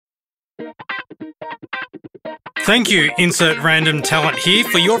Thank you, Insert Random Talent here,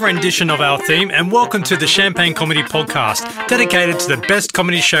 for your rendition of our theme, and welcome to the Champagne Comedy Podcast, dedicated to the best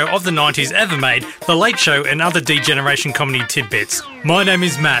comedy show of the 90s ever made, The Late Show and other D-Generation comedy tidbits. My name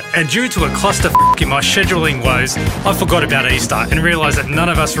is Matt, and due to a clusterfuck in my scheduling woes, I forgot about Easter and realised that none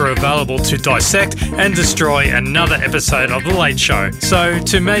of us were available to dissect and destroy another episode of The Late Show. So,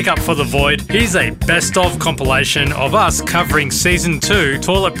 to make up for the void, here's a best-of compilation of us covering Season 2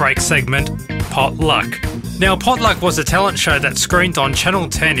 toilet break segment, Potluck. Now, Potluck was a talent show that screened on Channel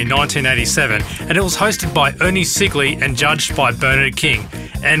 10 in 1987, and it was hosted by Ernie Sigley and judged by Bernard King.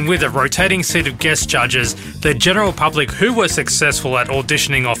 And with a rotating seat of guest judges, the general public who were successful at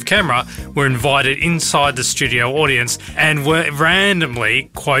auditioning off camera were invited inside the studio audience and were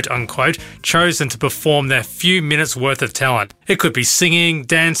randomly, quote-unquote, chosen to perform their few minutes' worth of talent. It could be singing,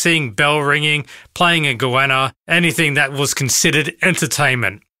 dancing, bell ringing, playing a goanna, anything that was considered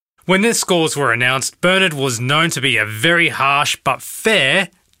entertainment. When their scores were announced, Bernard was known to be a very harsh but fair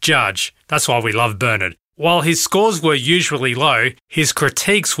judge. That's why we love Bernard. While his scores were usually low, his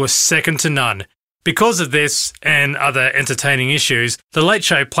critiques were second to none. Because of this and other entertaining issues, The Late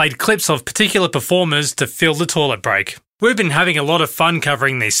Show played clips of particular performers to fill the toilet break. We've been having a lot of fun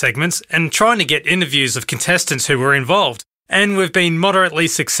covering these segments and trying to get interviews of contestants who were involved. And we've been moderately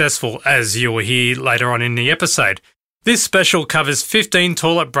successful, as you'll hear later on in the episode. This special covers 15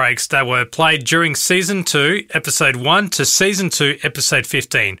 toilet breaks that were played during Season 2, Episode 1 to Season 2, Episode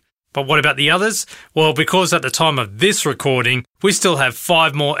 15. But what about the others? Well, because at the time of this recording, we still have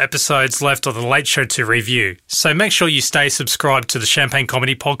 5 more episodes left of The Late Show to review, so make sure you stay subscribed to the Champagne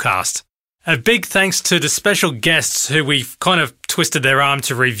Comedy Podcast. A big thanks to the special guests who we've kind of twisted their arm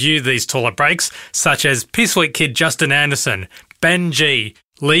to review these toilet breaks, such as Pissweak Kid Justin Anderson, Ben G,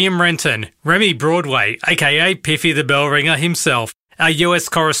 Liam Renton, Remy Broadway, aka Piffy the Bell Ringer himself, our US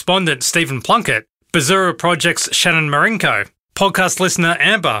correspondent Stephen Plunkett, Bazura Project's Shannon Marinko, podcast listener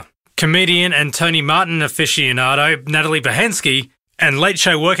Amber, comedian and Tony Martin aficionado Natalie Behensky, and Late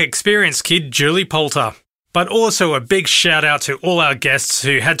Show work experience kid Julie Poulter. But also a big shout out to all our guests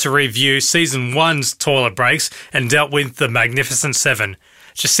who had to review Season 1's toilet breaks and dealt with the Magnificent Seven.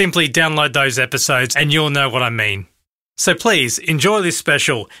 Just simply download those episodes and you'll know what I mean. So please enjoy this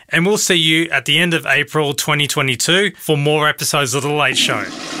special, and we'll see you at the end of April 2022 for more episodes of The Late Show.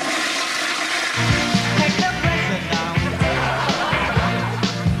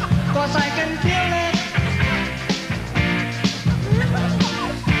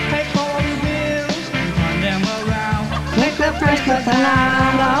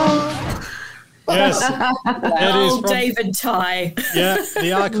 Yes, it is from David Tye. Yeah,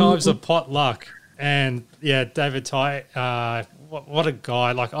 the archives of Potluck. And yeah, David Tye, what a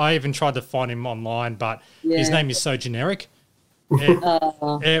guy. Like, I even tried to find him online, but his name is so generic.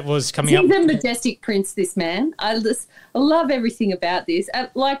 It was coming up. He's a majestic prince, this man. I love everything about this.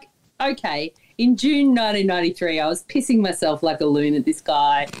 In June 1993, I was pissing myself like a loon at this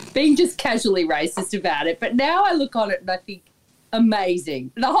guy, being just casually racist about it. But now I look on it and I think,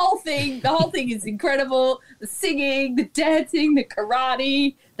 amazing. The whole thing is incredible. The singing, the dancing, the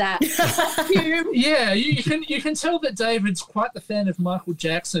karate, that costume. Yeah, you can tell that David's quite the fan of Michael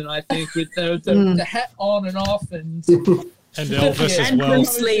Jackson, I think, with the hat on and off and Elvis as and well.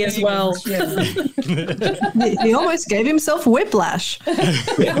 Bruce Lee as well. He almost gave himself whiplash.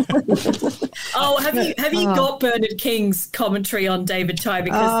 Oh, have you got Bernard King's commentary on David Tye?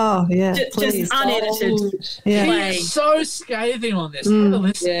 Because just unedited. He's so scathing on this.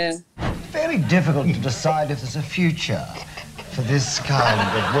 Yeah. Very difficult to decide if there's a future for this kind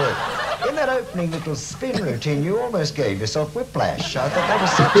of work. In that opening little spin routine, you almost gave yourself whiplash. I thought that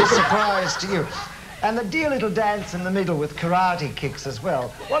was such a surprise to you. And the dear little dance in the middle with karate kicks as well.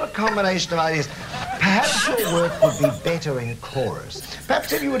 What a combination of ideas. Perhaps your work would be better in chorus.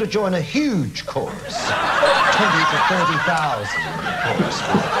 Perhaps if you were to join a huge chorus. 20 to 30,000 chorus.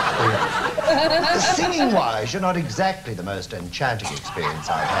 Singing-wise, you're not exactly the most enchanting experience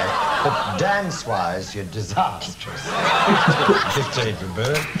I've had. But dance-wise, you're disastrous. Just change your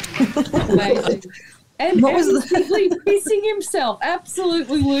bird. Amazing. And simply pissing himself,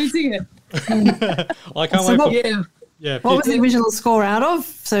 absolutely losing it. I can't So wait for... Yeah, what was the original score out of?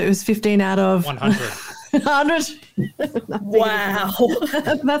 So it was 15 out of 100. 100. Wow.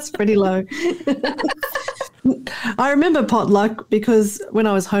 That's pretty low. I remember Potluck because when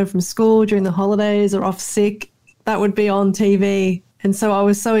I was home from school during the holidays or off sick, that would be on TV. And so I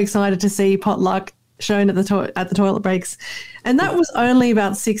was so excited to see Potluck shown at the toilet breaks. And that was only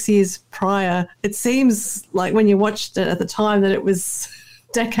about 6 years prior. It seems like when you watched it at the time that it was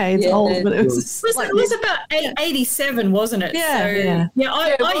decades old, but it was it was about 87, wasn't it? Yeah,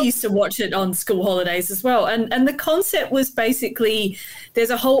 so, I used to watch it on school holidays as well, and the concept was basically there's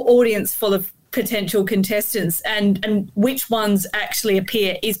a whole audience full of potential contestants, and which ones actually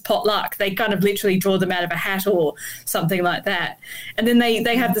appear is potluck. They kind of literally draw them out of a hat or something like that, and then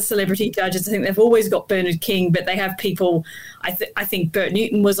they have the celebrity judges. I think they've always got Bernard King, but they have people. I think Bert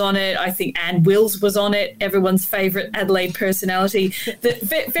Newton was on it. I think Ann Wills was on it, everyone's favourite Adelaide personality.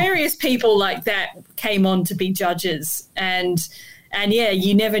 Various people like that came on to be judges, and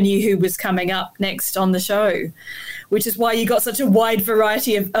you never knew who was coming up next on the show, which is why you got such a wide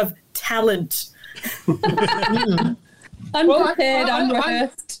variety of talent. Unprepared,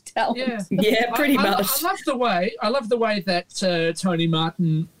 unrehearsed talent. Yeah, pretty much. I love the way that Tony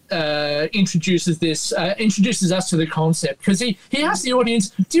Martin introduces us to the concept, because he asks the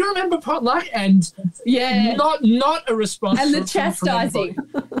audience, "Do you remember potluck?" And not a response. And the chastising.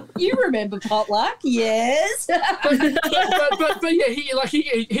 You remember potluck? Yes. but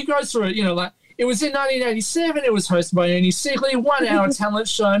he goes through it. It was in 1987. It was hosted by Ernie Siegley, 1 hour talent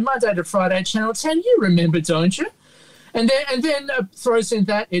show, Monday to Friday, Channel 10. You remember, don't you? And then throws in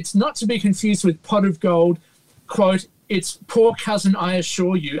that it's not to be confused with Pot of Gold, quote, "It's poor cousin, I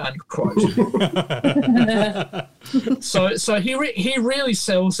assure you," unquote. so he really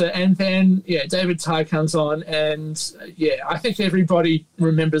sells it, and then David Tye comes on, and I think everybody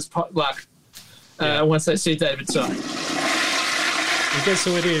remembers potluck once they see David Tye. And guess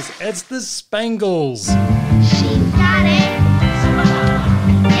who it is? It's the Spangles. She's got it.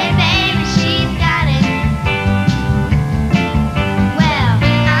 Yeah, baby, she's got it. Well,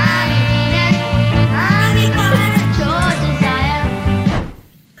 I'm in your desire.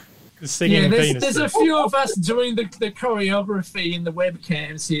 Singing Venus. There's a few of us doing the choreography in the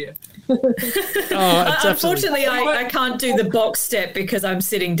webcams here. Unfortunately, I can't do the box step because I'm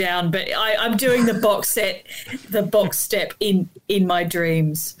sitting down, but I'm doing the box step in my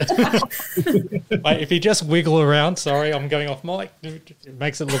dreams. Wait, if you just wiggle around, sorry, I'm going off mic. It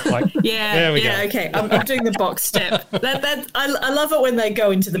makes it look like there we go. Okay, I'm doing the box step. I love it when they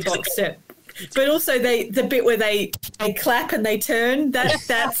go into the box step. But also the bit where they clap and they turn,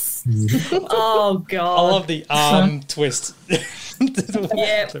 that's oh god. I love the arm twist.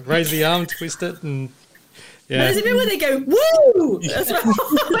 Yeah. Raise the arm, twist it, and there's a bit where they go woo. That's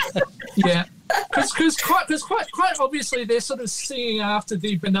right. Yeah. Because quite obviously they're sort of singing after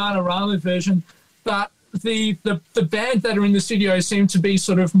the Bananarama version, but the band that are in the studio seem to be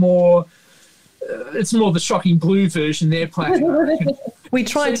sort of more. It's more the Shocking Blue version they're playing. We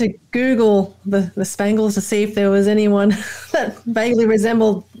tried to Google the Spangles to see if there was anyone that vaguely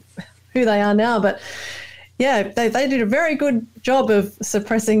resembled who they are now, but they did a very good job of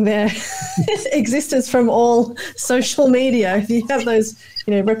suppressing their existence from all social media. You have those,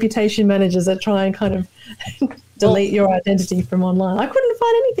 reputation managers that try and kind of delete your identity from online. I couldn't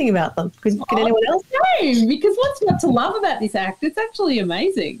find anything about them. Could anyone else? No, because what's not to love about this act? It's actually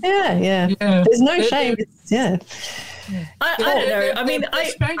amazing. Yeah. There's no shame. I don't know. I mean,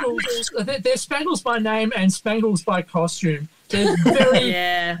 they're Spangles by name and Spangles by costume. They're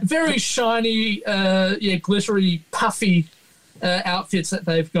very, very shiny, glittery, puffy outfits that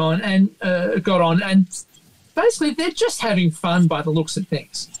they've got on, and basically they're just having fun by the looks of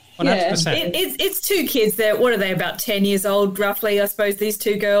things. 100%. It's two kids. What are they, about 10 years old, roughly, I suppose, these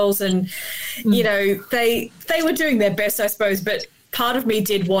two girls, and they were doing their best, I suppose, but part of me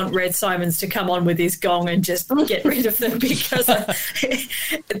did want Red Simons to come on with his gong and just get rid of them because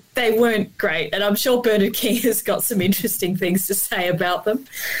they weren't great. And I'm sure Bernard King has got some interesting things to say about them.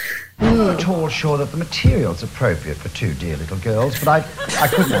 I'm not at all sure that the material's appropriate for two dear little girls, but I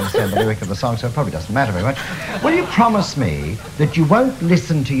couldn't understand the lyric of the song, so it probably doesn't matter very much. Will you promise me that you won't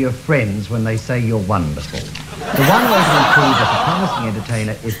listen to your friends when they say you're wonderful? The one way to improve as a promising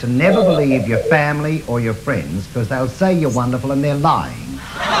entertainer is to never believe your family or your friends, because they'll say you're wonderful and they're lying.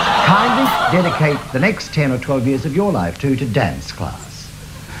 Kindly dedicate the next 10 or 12 years of your life to dance class.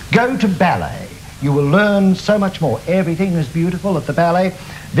 Go to ballet. You will learn so much more. Everything is beautiful at the ballet.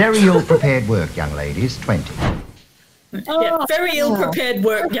 Very ill-prepared work, young ladies, 20. Yeah, very ill-prepared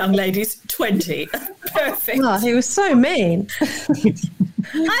work, young ladies, 20. Perfect. Oh, he was so mean.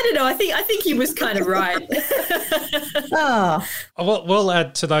 I don't know. I think he was kind of right. We'll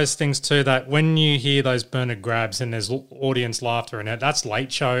add to those things too that when you hear those Bernard grabs and there's audience laughter in it, that's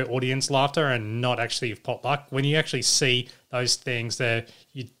late show audience laughter and not actually potluck. When you actually see those things,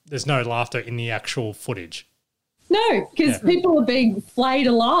 there's no laughter in the actual footage. No, because people are being flayed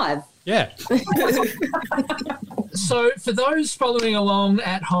alive. Yeah. So for those following along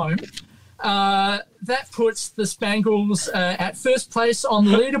at home, That puts the Spangles at first place on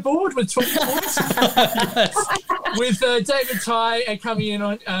the leaderboard with 20 points, with David Ty coming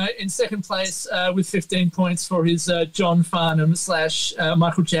in second place with 15 points for his John Farnham /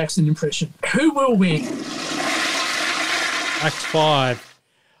 Michael Jackson impression. Who will win? Act 5.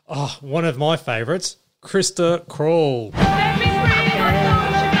 Oh, one of my favourites, Krista Kroll. Let me free, why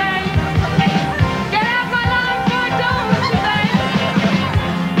don't you, babe? Get out my life, why don't you, babe?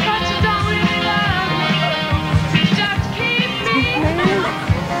 But you don't really love me. Just keep me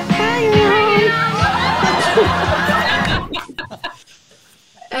hanging on.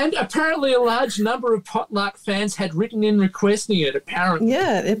 And apparently a large number of Potluck fans had written in requesting it, apparently.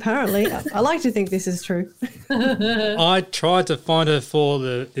 Yeah, apparently. I like to think this is true. I tried to find her for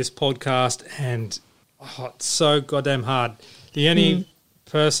this podcast, and it's so goddamn hard. The only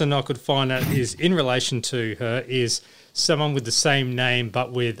person I could find that is in relation to her is someone with the same name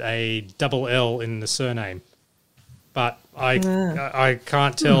but with a double L in the surname. But I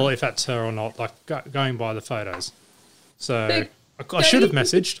can't tell if that's her or not, like going by the photos. So I should have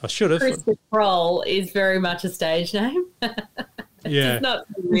messaged. I should have. Krista Kroll is very much a stage name. Yeah. It's not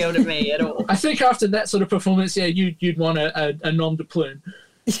real to me at all. I think after that sort of performance, you'd want a nom de plume.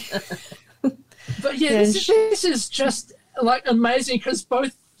 But this is just like amazing because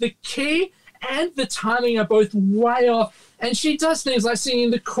both the key and the timing are both way off. And she does things like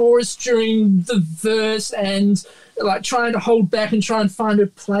singing the chorus during the verse and like trying to hold back and try and find her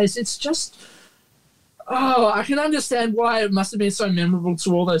place. It's just, I can understand why it must have been so memorable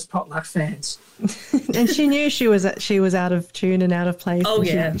to all those Potluck fans. And she knew she was out of tune and out of place. Oh, and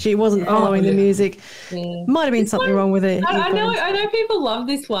yeah. She wasn't following the music. Yeah. Might have been something wrong with it. I know people love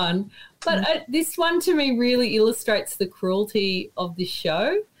this one, but this one to me really illustrates the cruelty of this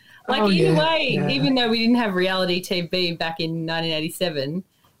show. Like, even though we didn't have reality TV back in 1987,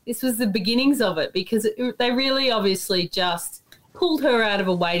 this was the beginnings of it because they really obviously just pulled her out of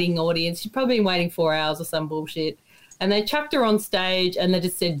a waiting audience. She'd probably been waiting 4 hours or some bullshit, and they chucked her on stage and they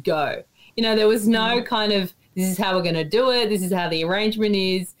just said, go. You know, there was no kind of, this is how we're going to do it. This is how the arrangement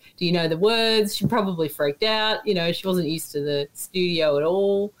is. Do you know the words? She probably freaked out. You know, she wasn't used to the studio at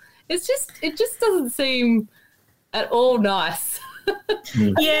all. It just doesn't seem at all nice.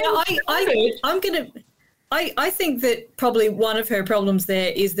 Yeah, I think that probably one of her problems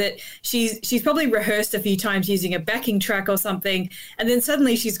there is that she's probably rehearsed a few times using a backing track or something, and then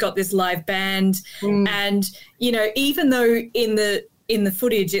suddenly she's got this live band, and you know, even though in the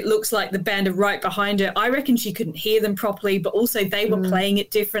footage it looks like the band are right behind her, I reckon she couldn't hear them properly, but also they were playing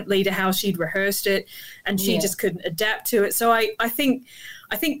it differently to how she'd rehearsed it, and she just couldn't adapt to it. So I think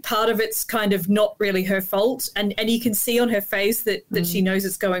part of it's kind of not really her fault, and you can see on her face that she knows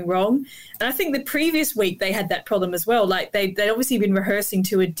it's going wrong. And I think the previous week they had that problem as well. Like they'd obviously been rehearsing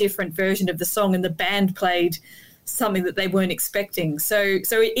to a different version of the song, and the band played something that they weren't expecting. So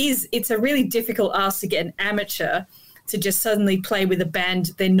it's a really difficult ask to get an amateur to just suddenly play with a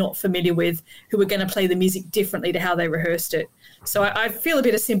band they're not familiar with, who are going to play the music differently to how they rehearsed it. So I feel a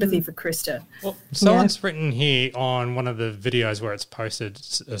bit of sympathy for Krista. Well, someone's written here on one of the videos where it's posted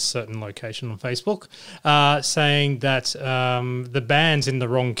a certain location on Facebook, saying that the band's in the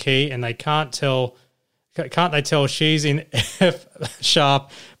wrong key and they can't they tell she's in F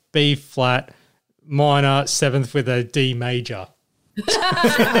sharp, B flat, minor, 7th with a D major.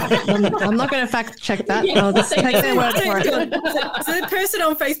 I'm not going to fact check that. I'll just take their word for it. So the person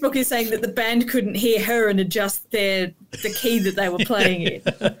on Facebook is saying that the band couldn't hear her and adjust the key that they were playing in.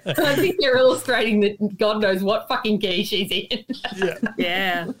 I think they're illustrating that God knows what fucking key she's in.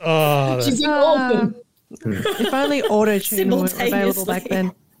 Yeah. Oh, She's in awesome. If only auto-tune was available back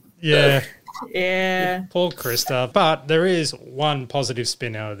then. yeah. Yeah. Poor Krista. But there is one positive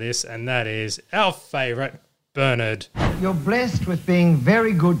spin out of this, and that is our favourite, Bernard. You're blessed with being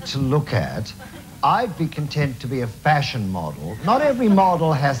very good to look at. I'd be content to be a fashion model. Not every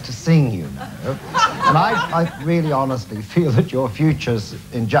model has to sing, you know. And I really honestly feel that your future's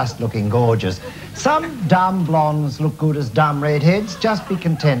in just looking gorgeous. Some dumb blondes look good as dumb redheads. Just be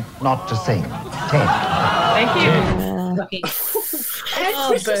content not to sing. 10. Thank you.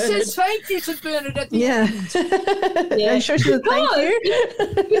 And Krista says thank you to Bernard at the end. Yeah. Are you sure she said thank you?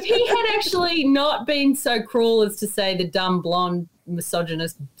 If he had actually not been so cruel as to say the dumb, blonde,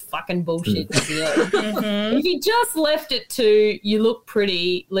 misogynist fucking bullshit at the end, if he just left it to you look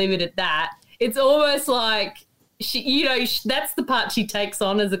pretty, leave it at that, it's almost like that's the part she takes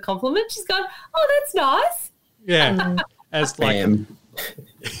on as a compliment. She's gone, oh, that's nice. Yeah. As like...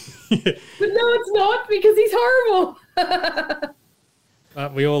 But no, it's not, because he's horrible.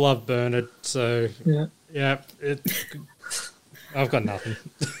 We all love Bernard, so yeah, I've got nothing.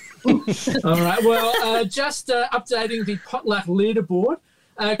 All right. Well, just updating the potluck leaderboard.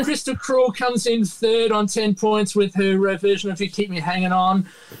 Crystal Cruel comes in third on 10 points with her version of You Keep Me Hanging On.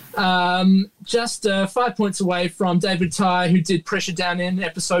 Just 5 points away from David Ty, who did Pressure Down in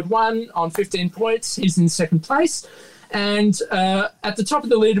episode 1 on 15 points. He's in second place. And at the top of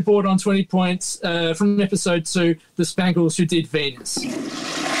the leaderboard on 20 points from episode 2, the Spangles, who did Venus.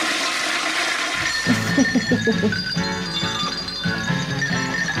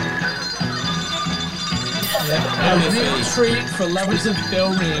 A real treat for lovers of bell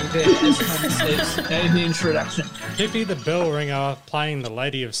ringing there, as Tom says in the introduction. Pippi the Bell Ringer playing the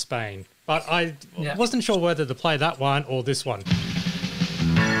Lady of Spain. But I wasn't sure whether to play that one or this one.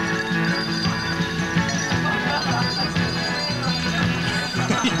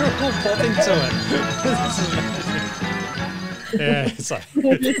 You're all bopping to it. This is amazing. Yeah, it's like...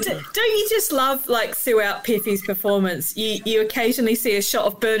 Don't you just love, like, throughout Piffy's performance, you occasionally see a shot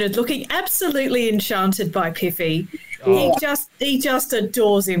of Bernard looking absolutely enchanted by Piffy. Oh. He just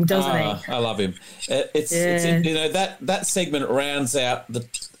adores him, doesn't he? I love him. It's you know, that segment rounds out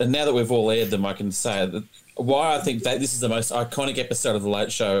and now that we've all aired them, I can say that why I think that this is the most iconic episode of The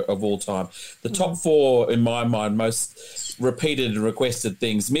Late Show of all time. The top 4, in my mind, most repeated and requested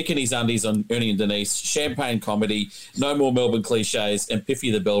things: Mick and his undies on Ernie and Denise, Champagne Comedy, No More Melbourne Cliches, and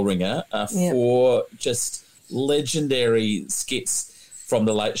Piffy the Bell Ringer are 4 just legendary skits from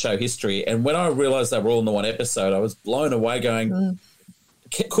The Late Show history. And when I realised they were all in the one episode, I was blown away going,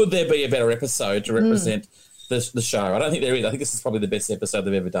 could there be a better episode to represent the show? I don't think there is. I think this is probably the best episode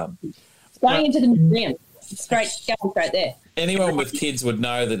they've ever done. Going into the museum. It's great, going straight there. Anyone with kids would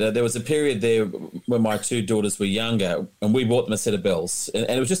know that there was a period there when my 2 daughters were younger and we bought them a set of bells. And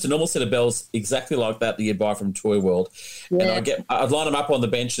it was just a normal set of bells exactly like that you'd buy from Toy World. Yeah. And I'd line them up on the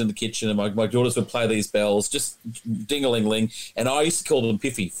bench in the kitchen and my daughters would play these bells, just ding-a-ling-ling. And I used to call them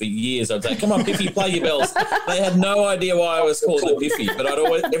Piffy for years. I'd say, come on, Piffy, play your bells. They had no idea why I was calling them Piffy. But I'd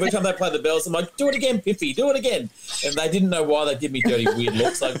always, every time they played the bells, I'm like, do it again, Piffy, do it again. And they didn't know why. They'd give me dirty, weird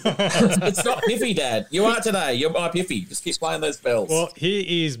looks. Like, it's not Piffy, Dad. You are today. You're my Piffy. Just keep playing those bells. Well, here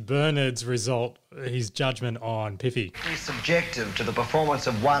is Bernard's result, his judgment on Piffy. It's subjective to the performance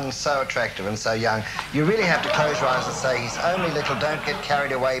of one so attractive and so young. You really have to close your eyes and say, he's only little, don't get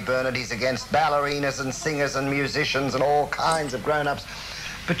carried away, Bernard. He's against ballerinas and singers and musicians and all kinds of grown-ups.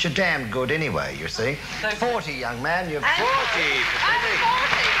 But you're damn good anyway, you see. 40, young man, you're 40.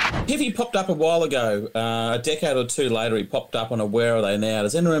 Piffy popped up a while ago, a decade or 2 later. He popped up on a Where Are They Now?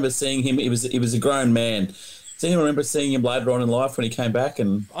 Does anyone remember seeing him? He was a grown man. Does anyone remember seeing him later on in life when he came back?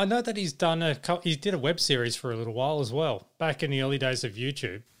 And I know that he did a web series for a little while as well, back in the early days of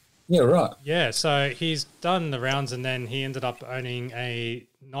YouTube. Yeah, right. Yeah, so he's done the rounds and then he ended up owning a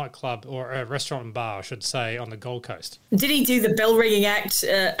nightclub or a restaurant and bar, I should say, on the Gold Coast. Did he do the bell ringing act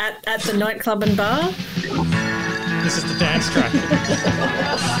at the nightclub and bar? This is the dance track.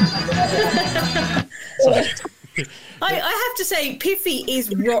 I have to say, Piffy is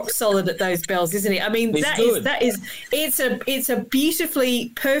rock solid at those bells, isn't he? I mean, it's a beautifully,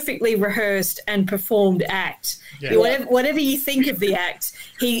 perfectly rehearsed and performed act. Yeah. Whatever you think of the act,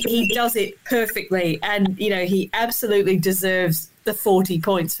 he does it perfectly, and he absolutely deserves the 40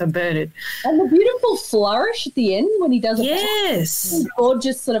 points for Bernard. And the beautiful flourish at the end when he does it. Yes.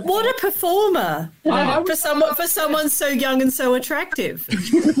 Gorgeous sort of... What a performer for someone so young and so attractive.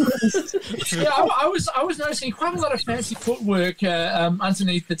 Yeah, I was noticing quite a lot of fancy footwork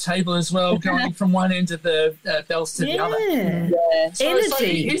underneath the table as well, going from one end of the bells to the other. Yeah. So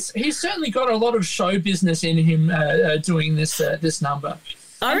Energy. He's certainly got a lot of show business in him doing this number.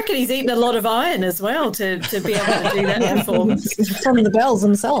 I reckon he's eaten a lot of iron as well to be able to do that performance. From the bells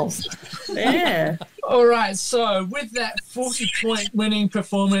themselves. Yeah. All right, so with that 40-point winning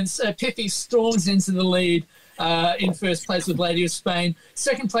performance, Piffy storms into the lead in first place with Lady of Spain.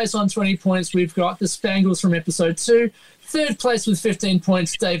 Second place on 20 points, we've got the Spangles from episode 2. Third place with 15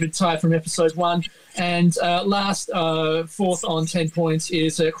 points, David Ty from episode 1. And fourth on 10 points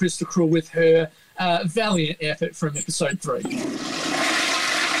is Crystal Cruel with her valiant effort from episode 3.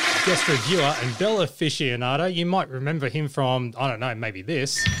 Guest reviewer and bell aficionado. You might remember him from, I don't know, maybe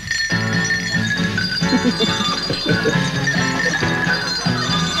this.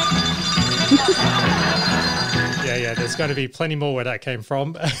 Yeah, there's going to be plenty more where that came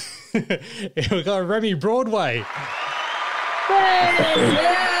from. We've got Remy Broadway.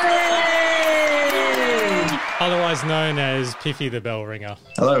 Otherwise known as Piffy the Bell Ringer.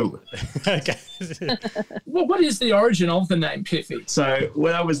 Hello. Okay. Well, what is the origin of the name Piffy? So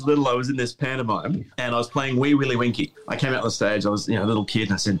when I was little, I was in this pantomime and I was playing Wee Willie Winky. I came out on the stage, I was a little kid,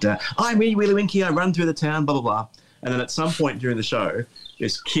 and I said, I'm Wee Willie Winky, I run through the town, blah, blah, blah. And then at some point during the show,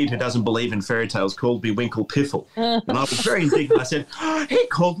 this kid who doesn't believe in fairy tales called me Winkle Piffle. And I was very indignant. I said, he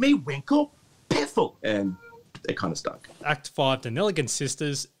called me Winkle Piffle. And it kind of stuck. Act 5, the Nelligan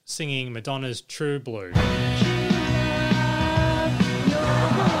Sisters singing Madonna's True Blue.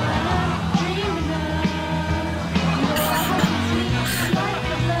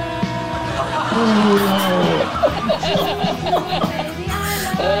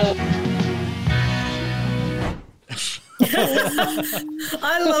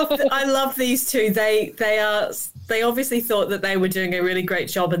 I love these two. They obviously thought that they were doing a really great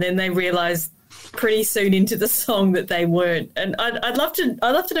job, and then they realised pretty soon into the song that they weren't. And I'd love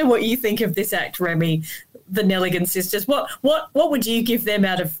to know what you think of this act, Remy, the Nelligan Sisters. What would you give them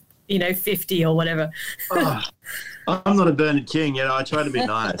out of 50 or whatever? I'm not a Bernard King, I try to be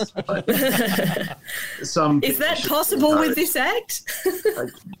nice. But is that possible with this act?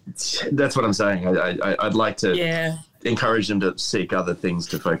 That's what I'm saying. I'd like to encourage them to seek other things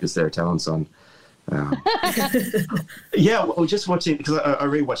to focus their talents on. Just watching, because I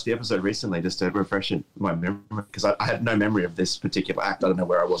rewatched the episode recently just to refresh my memory, because I had no memory of this particular act. I don't know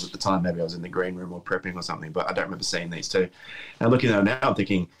where I was at the time. Maybe I was in the green room or prepping or something, but I don't remember seeing these two. And looking at them now, I'm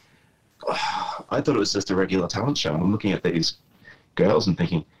thinking, I thought it was just a regular talent show. And I'm looking at these girls and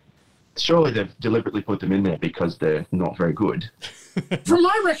thinking, surely they've deliberately put them in there because they're not very good. From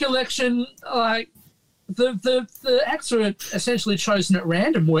my recollection, the acts were essentially chosen at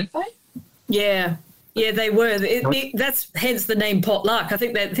random, weren't they? Yeah, they were. That's hence the name Potluck. I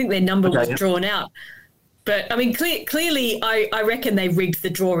think their number was drawn out. But I mean, clearly, I reckon they rigged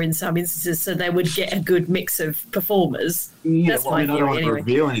the draw in some instances so they would get a good mix of performers. Yeah, That's I my don't want theory to anyway.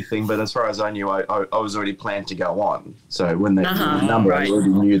 reveal anything, but as far as I knew, I was already planned to go on. So when they did the number, I already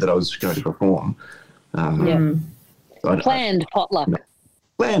knew that I was going to perform. Planned potluck.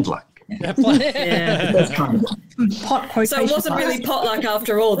 Planned luck. Yeah. Pot quotation. So it wasn't really potluck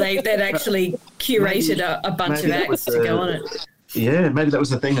after all. They'd actually curated a bunch of acts to go on it. Yeah, maybe that was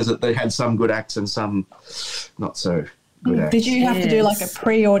the thing, is that they had some good acts and some not so good acts. Did you have to do like a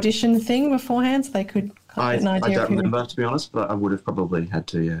pre-audition thing beforehand so they could get an I idea don't of who? remember, to be honest, but I would have probably had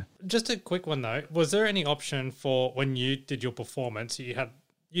to, yeah. Just a quick one though. Was there any option for when you did your performance? You had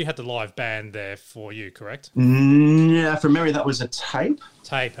the live band there for you, correct? Yeah, from memory, that was a tape.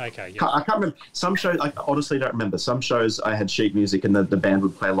 Tape, okay. Yeah. I can't remember. Some shows, I honestly don't remember. Some shows I had sheet music and the band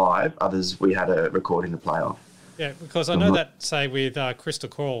would play live. Others, we had a recording to play off. Yeah, because I know that, say, with Krista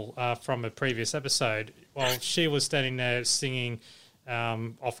Crawl from a previous episode, while she was standing there singing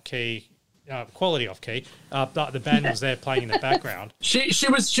off-key, quality off-key, but the band was there playing in the background. She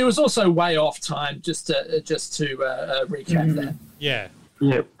was also way off time, just to recap that. Yeah.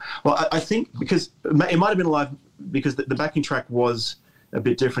 Yeah. Well, I think because it might have been live because the backing track was a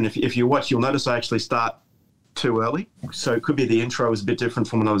bit different. If you watch, you'll notice I actually start too early. So it could be the intro was a bit different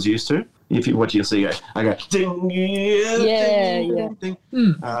from what I was used to. If you watch, you'll see I go ding, ding, ding.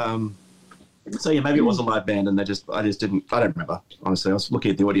 So yeah, maybe it was a live band and I just didn't. I don't remember, honestly. I was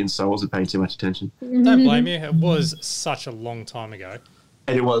looking at the audience, so I wasn't paying too much attention. Don't blame you. It was such a long time ago.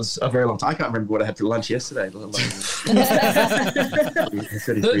 And it was a very long time. I can't remember what I had for lunch yesterday. The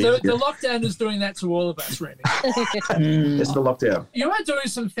lockdown is doing that to all of us, Remy. It's the lockdown. You are doing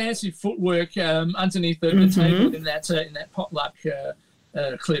some fancy footwork underneath the table in that potluck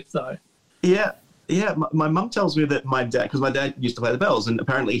clip, though. Yeah. My mum tells me that my dad, because my dad used to play the bells, and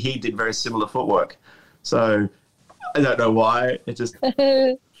apparently he did very similar footwork. So I don't know why. It's just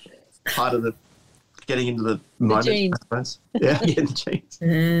part of the getting into the moment, I suppose. Yeah, the genes.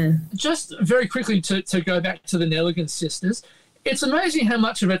 Just very quickly to go back to the Nelligan Sisters, it's amazing how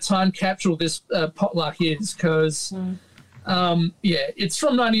much of a time capsule this potluck is, because it's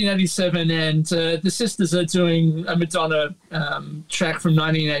from 1987, and the sisters are doing a Madonna track from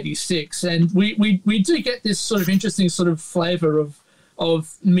 1986, and we do get this sort of interesting sort of flavour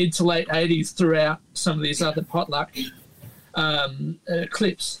of mid to late 80s throughout some of these other potluck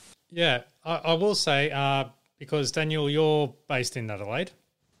clips. Yeah, I will say, because Daniel, you're based in Adelaide.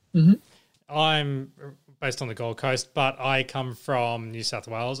 Mm-hmm. I'm based on the Gold Coast, but I come from New South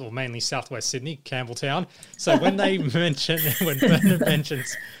Wales, or mainly southwest Sydney, Campbelltown. So when when Bernard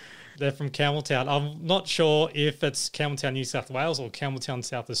mentions they're from Campbelltown, I'm not sure if it's Campbelltown, New South Wales, or Campbelltown,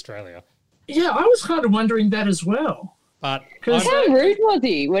 South Australia. Yeah, I was kind of wondering that as well. But how rude was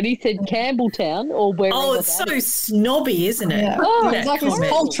he when he said Campbelltown or wherever? Oh, it's so snobby, isn't it? Yeah. It's like this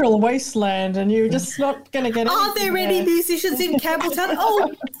cultural wasteland, and you're just not going to get. Are there any musicians in Campbelltown?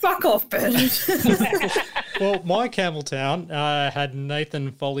 Oh, fuck off, Bernard. Well, my Campbelltown had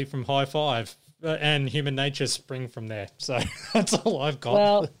Nathan Foley from High Five, and Human Nature spring from there. So that's all I've got.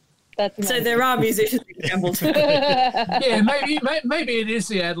 Well, That's So amazing. there are musicians in Campbelltown. Yeah, maybe it is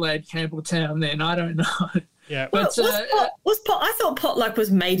the Adelaide Campbelltown then. I don't know. Yeah. But I thought Potluck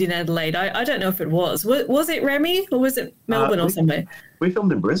was made in Adelaide. I don't know if it was. Was it Remy or was it Melbourne or somewhere? We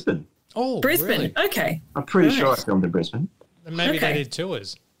filmed in Brisbane. Oh, Brisbane. really? Okay. I'm pretty Nice. sure I filmed in Brisbane. And maybe Okay. they did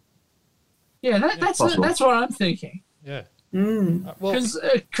tours. yeah, that's possible. what I'm thinking. Yeah. Mm. Well,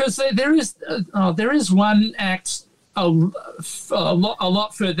 Because there is one act a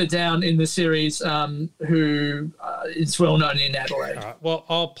lot further down in the series who is well known in Adelaide. all right. Well,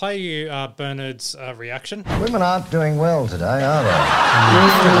 I'll play you Bernard's reaction. Women aren't doing well today, are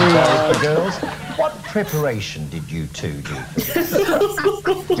they? Sorry for girls. What preparation did you two do for this?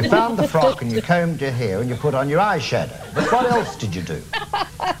 You found the frock and you combed your hair and you put on your eyeshadow. But what else did you do?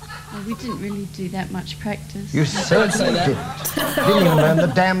 Well, we didn't really do that much practice. You certainly didn't. Didn't even learn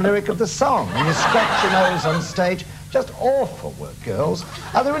the damn lyric of the song. And you scratch your nose on stage. Just awful work, girls.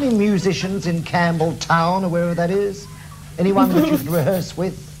 Are there any musicians in Campbelltown or wherever that is? Anyone that you could rehearse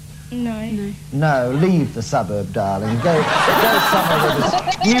with? No. No, leave the suburb, darling. Go somewhere where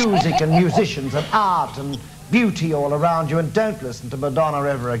there's music and musicians and art and beauty all around you, and don't listen to Madonna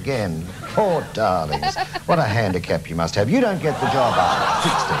ever again. Poor darlings. What a handicap you must have. You don't get the job after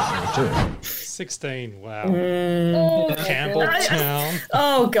 16 or 2. 16, wow. Mm. Campbelltown.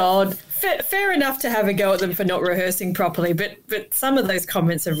 Oh God. Fair enough to have a go at them for not rehearsing properly, but some of those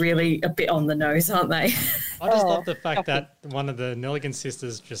comments are really a bit on the nose, aren't they? I just love the fact that one of the Nelligan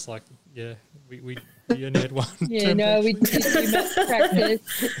sisters just like, yeah, we only had one. Yeah, no, we did do much practice.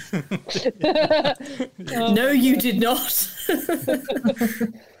 No, you did not.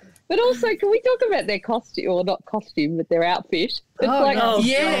 But also, can we talk about their costume, or not costume, but their outfit? It's like oh,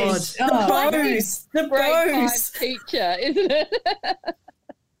 yes. God. The bows. The break time bows. teacher, isn't it?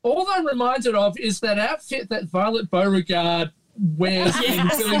 All I'm reminded of is that outfit that Violet Beauregard wears in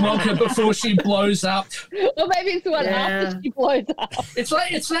Willy Wonka before she blows up. Or maybe it's the one after she blows up.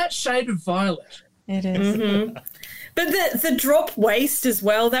 It's that shade of violet. It is. Mm-hmm. But the drop waist as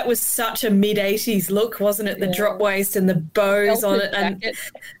well, that was such a mid-80s look, wasn't it? The drop waist and the bows on it and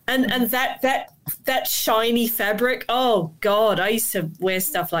that shiny fabric. Oh, God, I used to wear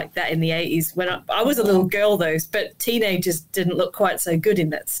stuff like that in the 80s when I was a little girl, though, but teenagers didn't look quite so good in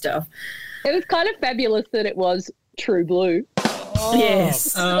that stuff. It was kind of fabulous that it was true blue.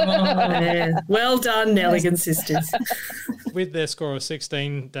 Yes. Yeah. Well done, Nelligan sisters. With their score of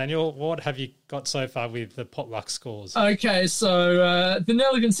 16, Daniel, what have you got so far with the Potluck scores? Okay, so the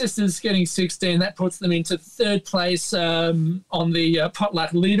Nelligan sisters getting 16, that puts them into third place on the Potluck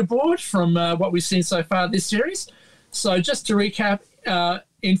leaderboard from what we've seen so far this series. So just to recap,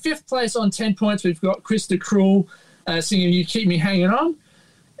 in fifth place on 10 points, we've got Krista Krull singing You Keep Me Hanging On.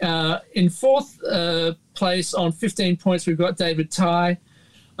 In fourth place on 15 points, we've got David Tye.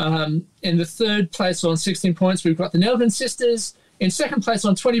 In the third place on 16 points, we've got the Nelligan sisters. In second place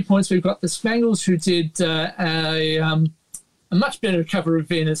on 20 points, we've got the Spangles, who did a much better cover of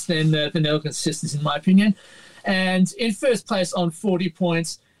Venus than the Nelligan sisters, in my opinion. And in first place on 40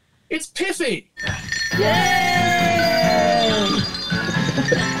 points, it's Piffy.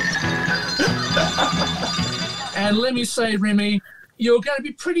 And let me say, Remy, you're going to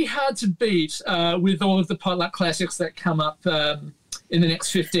be pretty hard to beat with all of the Potluck classics that come up in the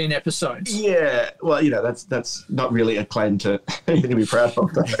next 15 episodes. Yeah, well, that's not really a claim to anything to be proud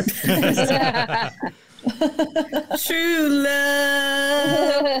of. Though. True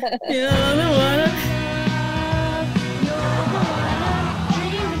love. You don't wanna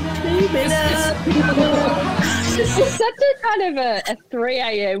keep it up. It's such a kind of a 3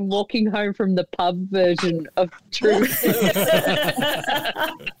 a.m. walking home from the pub version of True.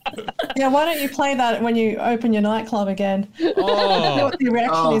 Yeah, why don't you play that when you open your nightclub again? Oh. Know what the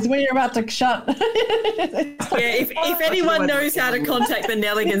reaction is when you're about to shut. Yeah, if anyone knows how to contact the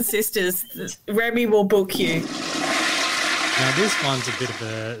Nelligan sisters, Remy will book you. Now, this one's a bit of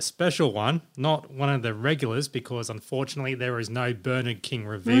a special one, not one of the regulars, because unfortunately there is no Bernard King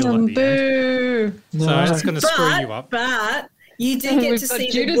reveal at the end. So it's going to screw you up. But you do get to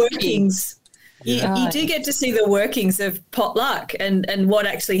see the workings. You do get to see the workings of Potluck and what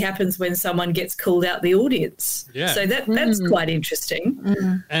actually happens when someone gets called out the audience. Yeah. So that's quite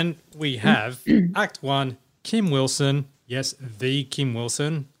interesting. And we have Act 1, Kim Wilson, yes, the Kim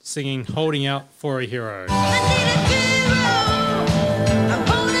Wilson, singing Holding Out for a Hero.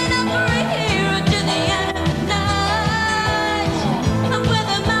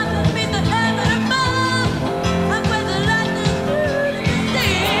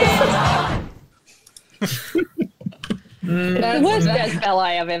 It's the worst jazz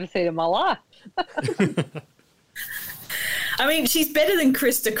ballet I've ever seen in my life. I mean, she's better than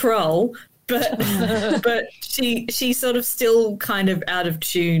Krista Kroll, but she's sort of still kind of out of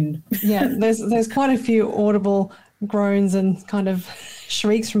tune. Yeah, there's quite a few audible groans and kind of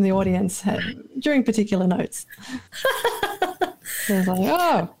shrieks from the audience during particular notes. So I was like,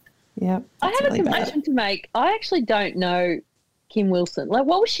 oh, yeah. I have really a confession to make. I actually don't know Kim Wilson. Like,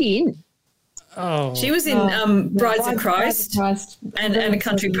 what was she in? Oh, She was in Brides of Christ and A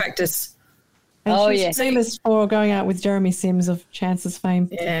Country Practice. And Oh, she's yeah. famous for going out with Jeremy Sims of Chances fame.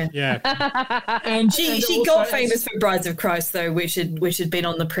 Yeah. yeah. And She also got as- famous for Brides of Christ, though, which had been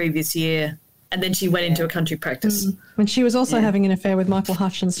on the previous year. And then she went into A Country Practice. And she was also having an affair with Michael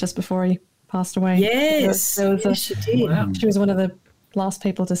Hutchins just before he passed away. Yes. There was Yes, she did. Wow. She was one of the last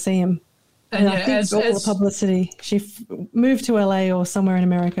people to see him. And And I think all the publicity, she moved to LA or somewhere in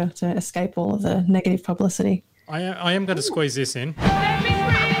America to escape all of the negative publicity. I am going to squeeze this in. Let me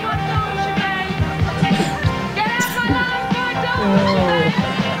scream, what don't you make? Get out my life, what don't you make?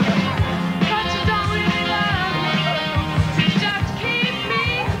 But you don't really love. You just keep me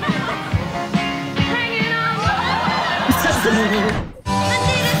hanging on. I need a hero.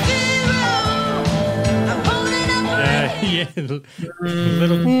 I'm holding up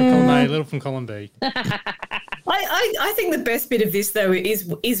a Little from column B. I think the best bit of this though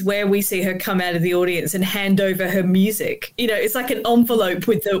is where we see her come out of the audience and hand over her music. You know, it's like an envelope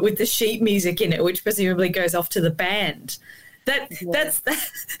with the sheet music in it, which presumably goes off to the band. That's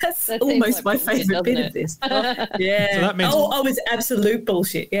That almost seems my like bullshit, favourite bit doesn't of this. Yeah. So that means- oh, it's absolute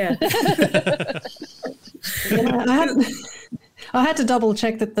bullshit. Yeah. I had to double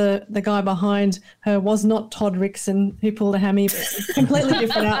check that the guy behind her was not Todd Rickson who pulled a hammy, but completely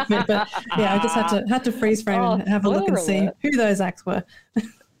different outfit. But yeah, I just had to freeze frame and have a look and spoiler see alert. who those acts were.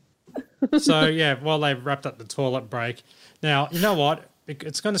 So yeah, while they wrapped up the toilet break, now you know what?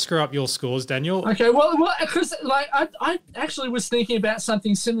 It's going to screw up your scores, Daniel. Okay, well, because like I actually was thinking about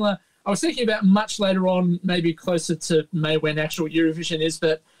something similar. I was thinking about much later on, maybe closer to May when actual Eurovision is,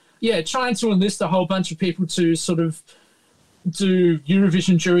 but yeah, trying to enlist a whole bunch of people to sort of do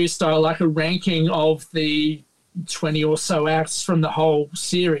Eurovision jury style, like a ranking of the 20 or so acts from the whole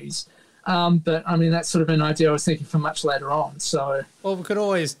series. But I mean, that's sort of an idea I was thinking for much later on. So, Well, we could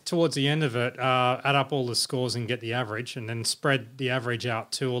always, towards the end of it, add up all the scores and get the average, and then spread the average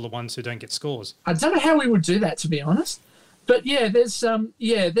out to all the ones who don't get scores. I don't know how we would do that, to be honest. But yeah, there's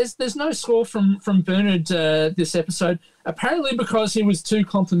no score from Bernard this episode. Apparently, because he was too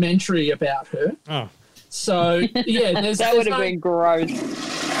complimentary about her. Oh. So yeah, That would have been gross.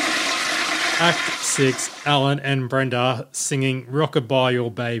 Act 6, Alan and Brenda singing Rockabye Your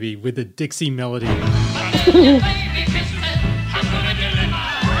Baby with a Dixie melody.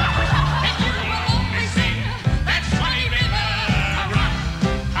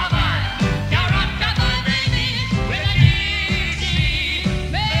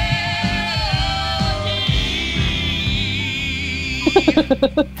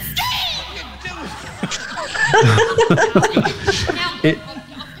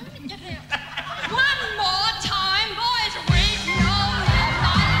 One more time, boys. We know that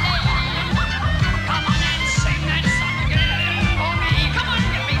my name. Come on and sing that song again for me. Come on,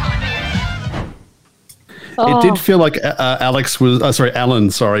 get behind me. It did feel like Alan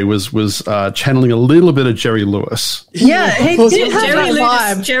was channeling a little bit of Jerry Lewis. Yeah, he did have Jerry that Lewis,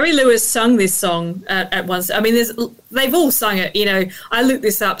 vibe. Jerry Lewis sung this song at once. I mean, they've all sung it. You know, I looked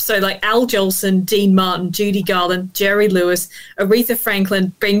this up. So like Al Jolson, Dean Martin, Judy Garland, Jerry Lewis, Aretha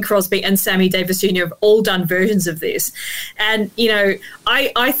Franklin, Bing Crosby, and Sammy Davis Jr. have all done versions of this. And you know,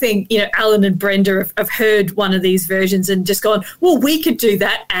 I think Alan and Brenda have heard one of these versions and just gone, well, we could do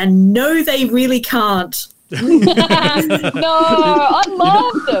that, and no, they really can't. No, I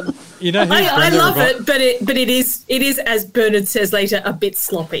love them. You know, who I Brenda love revi- it, but it is as Bernard says later, a bit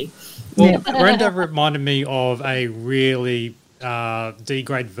sloppy. Well, Brenda reminded me of a really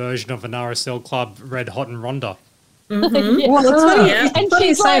D-grade version of an RSL club, Red Hot and Rhonda. Well, it's funny, Yeah. funny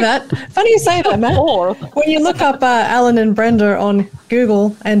you say that. Funny you say that, Matt. When you look up Alan and Brenda on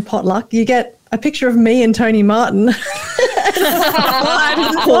Google and Potluck, you get a picture of me and Tony Martin.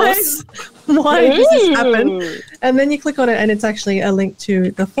 Why does this happen? And then you click on it, and it's actually a link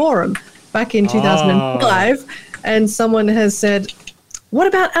to the forum back in 2005. And someone has said, "What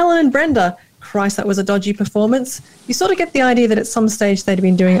about Alan and Brenda? Christ, that was a dodgy performance." You sort of get the idea that at some stage they'd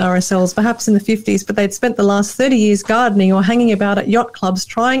been doing RSLs, perhaps in the 50s, but they'd spent the last 30 years gardening or hanging about at yacht clubs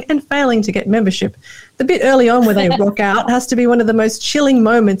trying and failing to get membership. The bit early on where they rock out has to be one of the most chilling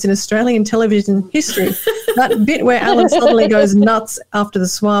moments in Australian television history. That bit where Alan suddenly goes nuts after the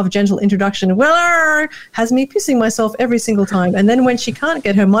suave, gentle introduction, "Well, has me pissing myself every single time." And then when she can't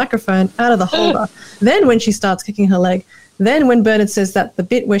get her microphone out of the holder, then when she starts kicking her leg, Then when Bernard says that the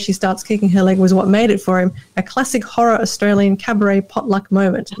bit where she starts kicking her leg was what made it for him, a classic horror Australian cabaret potluck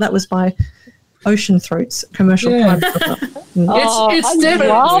moment. That was by Ocean Throats commercial. Yeah. I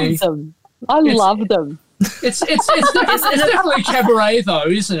love them. I love them. It's definitely cabaret though,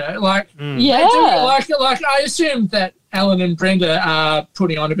 isn't it? Like, Yeah. like I assume that Alan and Brenda are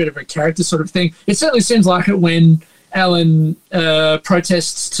putting on a bit of a character sort of thing. It certainly seems like it when Alan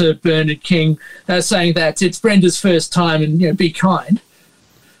protests to Bernard King, saying that it's Brenda's first time and be kind.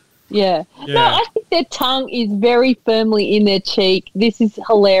 Yeah. Yeah. No, I think their tongue is very firmly in their cheek. This is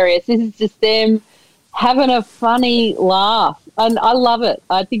hilarious. This is just them having a funny laugh. And I love it.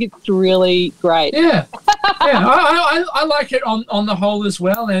 I think it's really great. Yeah, yeah. I like it on the whole as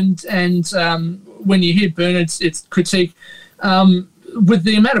well. And when you hear Bernard's critique, with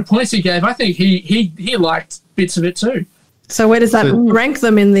the amount of points he gave, I think he liked bits of it too. So where does that rank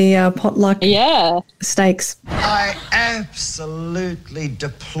them in the potluck stakes? I absolutely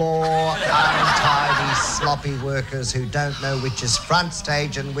deplore untidy, sloppy workers who don't know which is front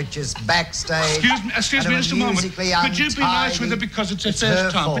stage and which is backstage. Excuse me just a moment. Could you be nice with her because it's her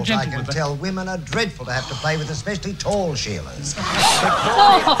first time? Be gentle I can with her. tell women are dreadful to have to play with, especially tall Sheilas.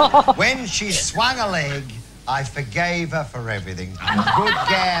 When she swung a leg, I forgave her for everything. Good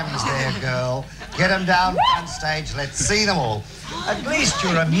gams there, girl. Get them down front stage. Let's see them all. At least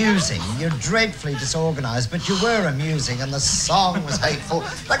you're amusing. You're dreadfully disorganised, but you were amusing, and the song was hateful.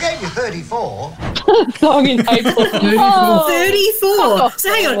 I gave you 34. Song is hateful. 34.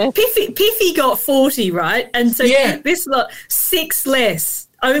 So hang on, Piffy got 40, right? And so this lot 6 less.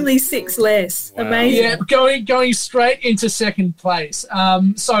 Only 6 less. Wow. Amazing. Yeah, going straight into second place. The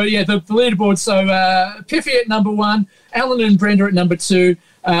leaderboard. So Piffy at number 1, Alan and Brenda at number 2,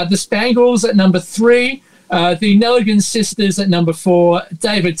 the Spangles at number 3, the Nelligan Sisters at number 4,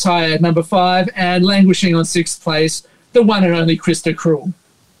 David Tyre at number 5, and languishing on 6th place, the one and only Krista Krul.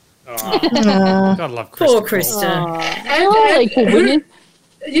 Oh, God love Krista. Poor Krista.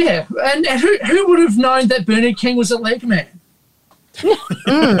 And who would have known that Bernard King was a leg man?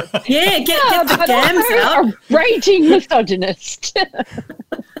 Yeah, get the gams out. Raging misogynist.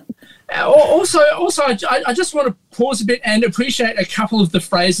 Also, I just want to pause a bit and appreciate a couple of the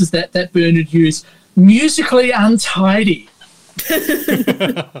phrases that Bernard used. Musically untidy,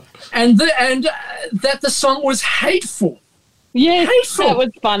 and that the song was hateful. Yeah, hateful. That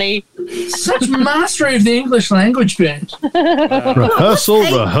was funny. Such mastery of the English language, Ben. Rehearsal.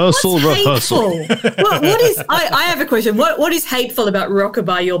 What is? I have a question. What is hateful about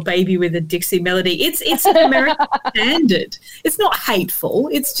 "Rockabye Your Baby" with a Dixie melody? It's an American standard. It's not hateful.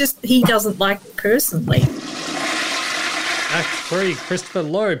 It's just he doesn't like it personally. Act 3, Christopher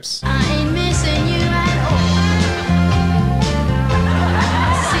Lopes. I ain't missing you at all.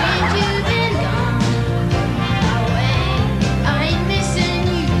 Since you've been gone away, I ain't missing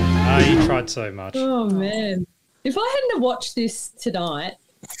you. He tried so much. Oh man! If I hadn't have watched this tonight,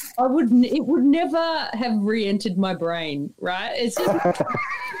 it would never have re-entered my brain. Right? It's just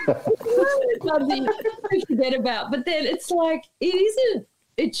something to forget about. But then it's like it isn't.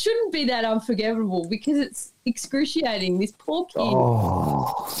 It shouldn't be that unforgivable because it's excruciating. This poor kid.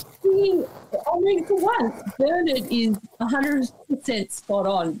 For once, Bernard is 100% spot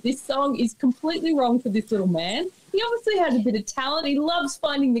on. This song is completely wrong for this little man. He obviously has a bit of talent. He loves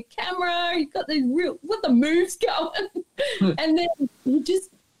finding the camera. He's got these the moves going. And then he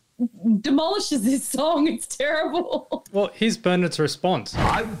just demolishes this song. It's terrible. Well, here's Bernard's response.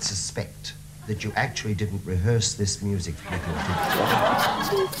 I would suspect that you actually didn't rehearse this music with your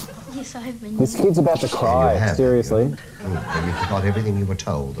teacher. Yes, I have been. This kid's about to cry, seriously. And you forgot everything you were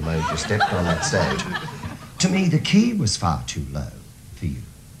told the moment you stepped on that stage. To me, the key was far too low for you.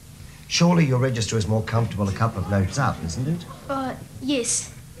 Surely your register is more comfortable a couple of notes up, isn't it?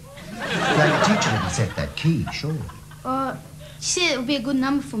 Yes. Now, your teacher didn't set that key, surely. She said it would be a good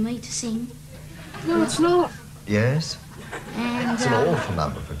number for me to sing. No, it's not. Yes? And It's an awful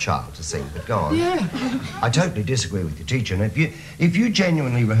number for a child to sing, but go on. Yeah. I totally disagree with your teacher, and if you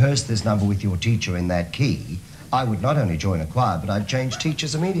genuinely rehearsed this number with your teacher in that key, I would not only join a choir, but I'd change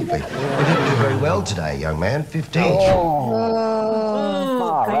teachers immediately. You didn't do very well today, young man. 15.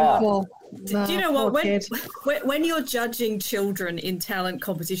 Painful. Do you know what? When you're judging children in talent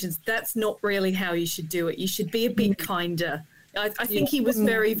competitions, that's not really how you should do it. You should be a bit kinder. I think he was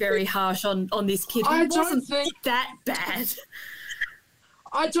very, very harsh on this kid. He wasn't that bad.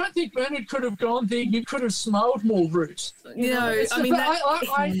 I don't think Bernard could have gone there. You could have smiled more root. I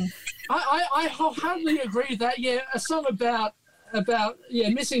wholeheartedly agree that a song about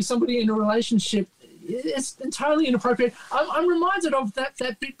missing somebody in a relationship is entirely inappropriate. I'm reminded of that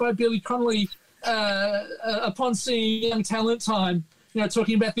bit by Billy Connolly upon seeing Young Talent Time,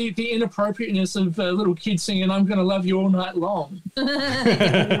 talking about the inappropriateness of little kids singing "I'm Gonna Love You All Night Long."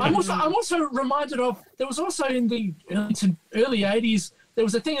 I'm also reminded of, there was also in the early 80s, there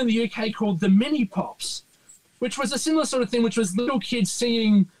was a thing in the UK called the Mini Pops, which was a similar sort of thing, which was little kids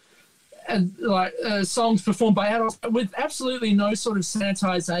singing songs performed by adults with absolutely no sort of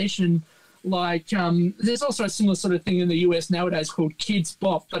sanitization. Like, there's also a similar sort of thing in the US nowadays called Kids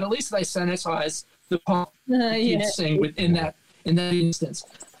Bop, but at least they sanitize the pop kids sing in that instance.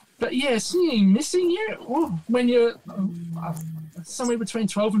 But yeah, singing Missing You when you're somewhere between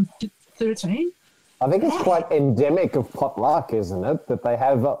 12 and 13. I think it's quite endemic of Potluck, isn't it? That they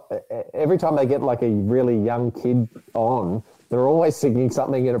have, every time they get like a really young kid on, they're always singing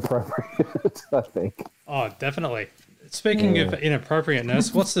something inappropriate, I think. Oh, definitely. Speaking of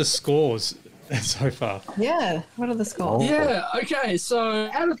inappropriateness, what's the scores so far? Yeah, what are the scores? Yeah, okay, so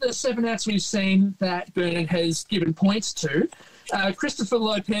out of the 7 acts we've seen that Bernard has given points to, Christopher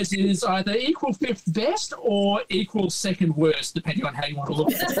Lopez is either equal 5th best or equal 2nd worst, depending on how you want to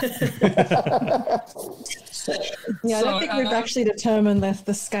look at it. Yeah, I don't think we've actually determined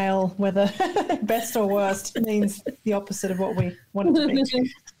the scale, whether best or worst means the opposite of what we wanted to be.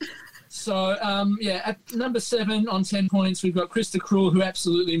 So, at number 7 on 10 points, we've got Krista Cruel, who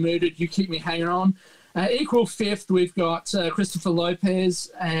absolutely murdered You Keep Me Hanging On. Equal 5th, we've got Christopher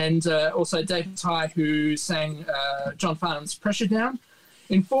Lopez and also David Tye, who sang John Farnham's Pressure Down.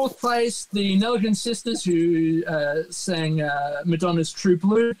 In 4th place, the Nelligan Sisters, who sang Madonna's True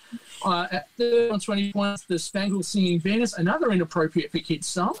Blue. At 3rd on 20 points, the Spangles singing Venus, another inappropriate for kids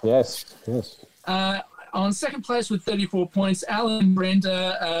song. Yes. On 2nd place with 34 points, Alan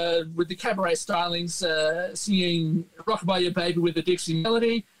Brenda with the Cabaret Stylings singing Rockabye Your Baby with a Dixie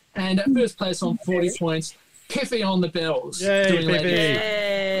Melody. And at 1st place on 40 points, Piffy on the Bells. Yay, doing Piffy.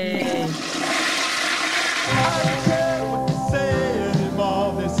 Yay.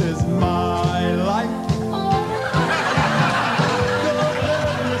 This is my life.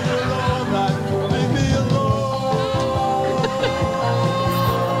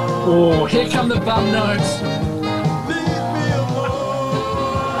 Oh, here come the bum notes.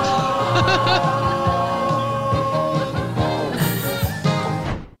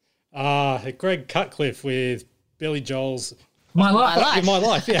 Greg Cutcliffe with Billy Joel's My Life. My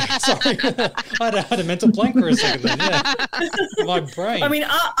Life, yeah. Sorry. I had a mental blank for a second then, yeah. My brain. I mean,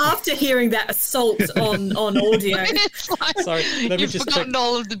 after hearing that assault on audio. It's like Sorry, let me you've just forgotten check.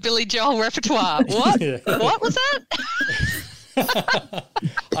 all of the Billy Joel repertoire. What? Yeah. What was that?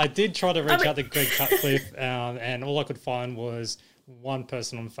 I did try to reach out to Greg Cutcliffe, and all I could find was one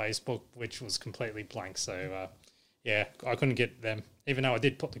person on Facebook, which was completely blank. So, I couldn't get them, even though I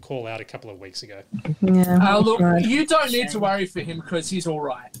did put the call out a couple of weeks ago. Yeah. Look, you don't need to worry for him because he's all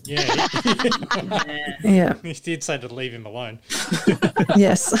right. Yeah. Yeah. He did say to leave him alone.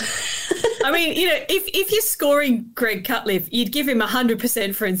 Yes. I mean, if you're scoring Greg Cutcliffe, you'd give him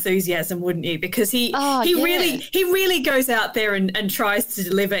 100% for enthusiasm, wouldn't you? Because he really goes out there and tries to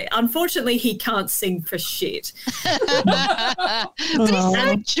deliver. Unfortunately, he can't sing for shit. But he's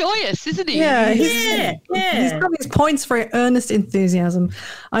so joyous, isn't he? Yeah, he's got his points for earnest enthusiasm.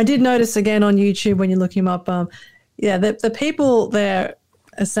 I did notice again on YouTube when you look him up, the people there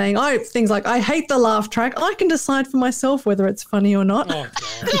are saying, things like, I hate the laugh track. I can decide for myself whether it's funny or not. Oh,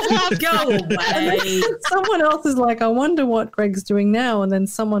 God. Go away. Someone else is like, I wonder what Greg's doing now. And then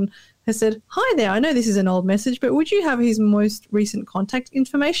someone has said, hi there, I know this is an old message, but would you have his most recent contact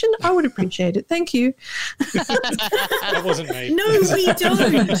information? I would appreciate it. Thank you. That wasn't me. No, we don't.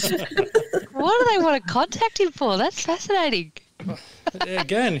 What do they want to contact him for? That's fascinating.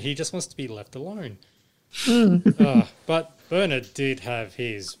 Again, he just wants to be left alone. Mm. But Bernard did have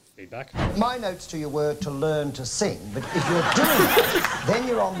his feedback. My notes to you were to learn to sing, but if you're doing that, then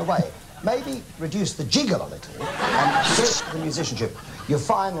you're on the way. Maybe reduce the jiggle a little and get the musicianship. Your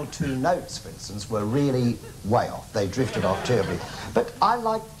final 2 notes, for instance, were really way off. They drifted off terribly. But I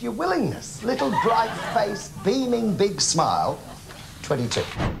liked your willingness. Little bright face, beaming big smile. 22.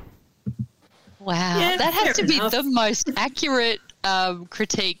 Wow. Yeah, that has to fair be enough. the most accurate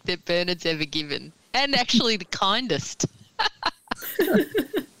critique that Bernard's ever given. And actually the kindest.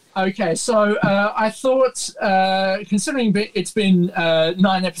 Okay, so I thought, considering it's been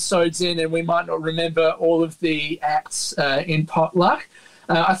 9 episodes in and we might not remember all of the acts in Potluck,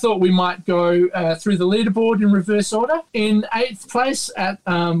 I thought we might go through the leaderboard in reverse order. In 8th place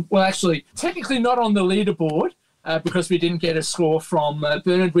technically not on the leaderboard because we didn't get a score from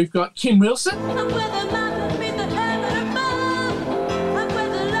Bernard, we've got Kim Wilson.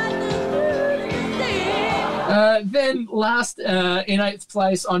 Then last in 8th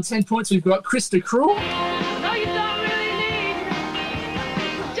place on 10 points, we've got Krista Cruel. No, you don't really need.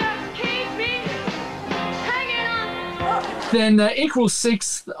 Just keep it hanging on. Then equal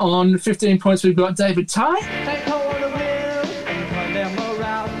 6th on 15 points, we've got David Ty. Take hold of the wheel and turn them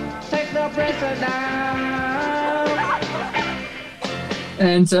around. Take the pressure down.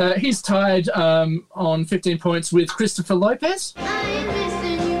 And he's tied on 15 points with Christopher Lopez.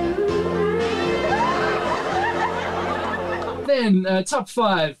 Then top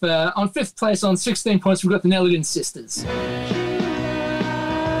 5 on 5th place on 16 points, we've got the Nelligan Sisters.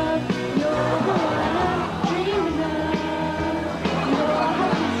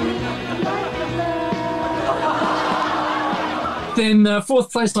 Then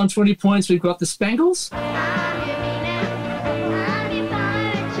 4th place on 20 points, we've got the Spangles.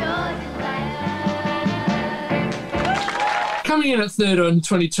 Coming in at 3rd on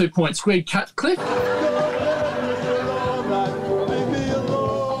 22 points, Greg Cutcliffe.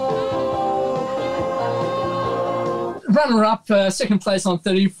 Runner-up, 2nd place on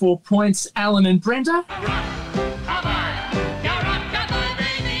 34 points, Alan and Brenda.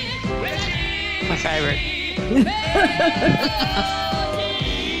 My favourite.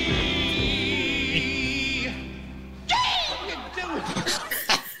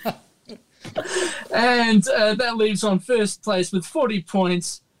 And that leaves on 1st place with 40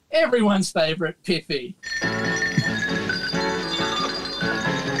 points, everyone's favourite, Piffy.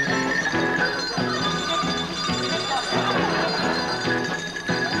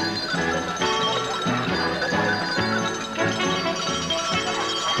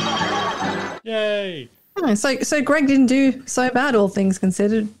 Yay! Oh, so Greg didn't do so bad, all things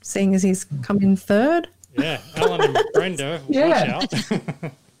considered, seeing as he's come in 3rd. Yeah, Alan and Brenda, Yeah. watch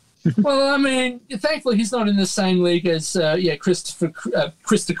out. Well, I mean, thankfully he's not in the same league as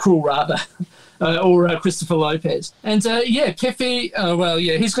Krista Cruel, rather, or Christopher Lopez. And Piffy,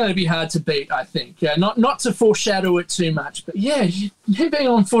 he's going to be hard to beat, I think. Not to foreshadow it too much, but he being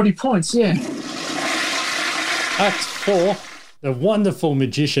on 40 points, yeah. Act 4, the wonderful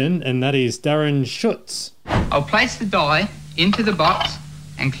magician, and that is Darren Schutz. I'll place the die into the box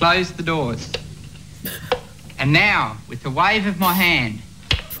and close the doors. And now, with the wave of my hand,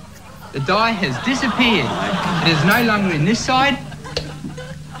 the die has disappeared. It is no longer in this side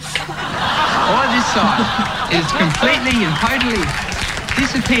or this side. It has completely and totally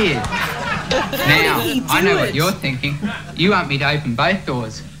disappeared. Now, I know what you're thinking. You want me to open both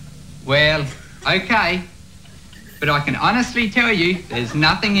doors. Well, okay. But I can honestly tell you there's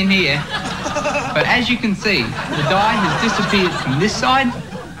nothing in here. But as you can see, the die has disappeared from this side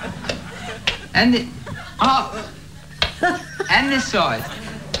and and this side.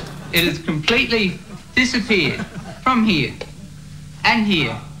 It has completely disappeared from here and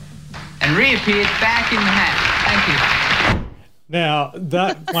reappeared back in the hat. Thank you. Now,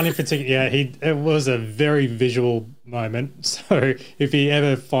 that one in particular, it was a very visual moment. So if you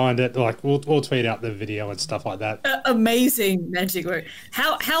ever find it, we'll tweet out the video and stuff like that. Amazing magic work.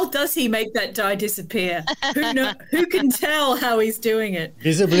 How does he make that die disappear? Who can tell how he's doing it?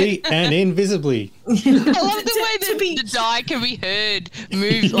 Visibly and invisibly. I love the way the die can be heard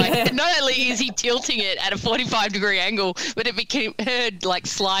move. Not only is he tilting it at a 45-degree angle, but it became heard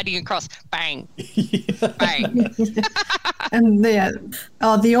sliding across. Bang, bang. And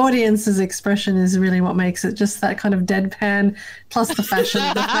the audience's expression is really what makes it, just that kind of deadpan, plus the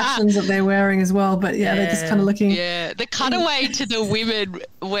fashions that they're wearing as well. But they're just kind of looking. Yeah, the cutaway to the women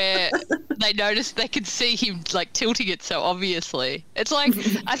where they noticed they could see him tilting it so obviously. It's I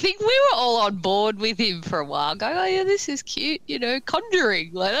think we were all on board with him for a while, going, "Oh yeah, this is cute,"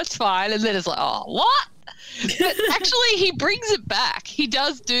 conjuring, that's fine. And then it's oh, what? But actually, he brings it back. He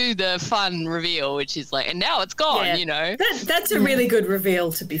does do the fun reveal, which is and now it's gone, That's a really good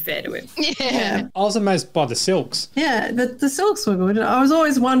reveal, to be fair to him. Yeah. I was amazed by the silks. Yeah, the silks were good. I was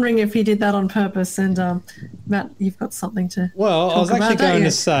always wondering if he did that on purpose. And Matt, you've got something to Well, I was actually going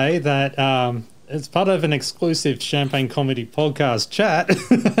to say say that it's part of an exclusive Champagne Comedy podcast chat.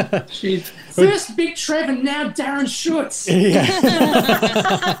 First Big Trev and now Darren Schutz. Yeah.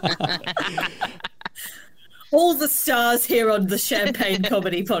 All the stars here on the Champagne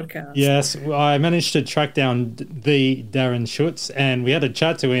Comedy podcast. Yes, I managed to track down the Darren Schutz, and we had a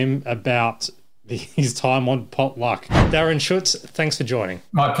chat to him about his time on Potluck. Darren Schutz, thanks for joining.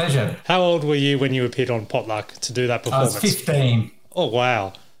 My pleasure. How old were you when you appeared on Potluck to do that performance? I was 15. Oh,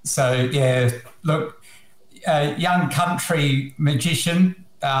 wow. So, look, a young country magician,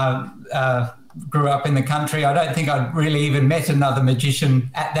 grew up in the country. I don't think I'd really even met another magician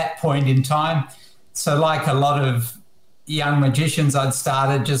at that point in time. So like a lot of young magicians, I'd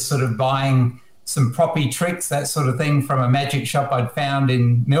started just sort of buying some proppy tricks, that sort of thing, from a magic shop I'd found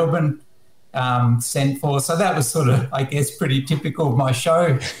in Melbourne, sent for. So that was sort of, I guess, pretty typical of my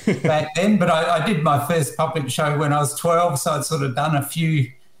show back then. But I did my first puppet show when I was 12, so I'd sort of done a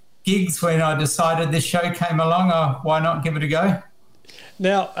few gigs when I decided this show came along. Why not give it a go?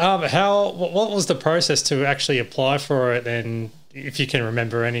 Now, what was the process to actually apply for it, and if you can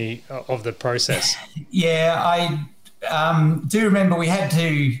remember any of the process? Yeah, I do remember we had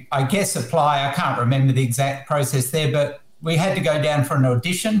to, I guess, apply. I can't remember the exact process there, but we had to go down for an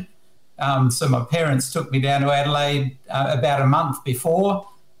audition. So my parents took me down to Adelaide about a month before,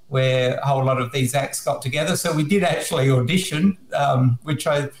 where a whole lot of these acts got together. So we did actually audition, which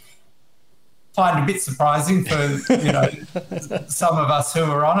I find a bit surprising for some of us who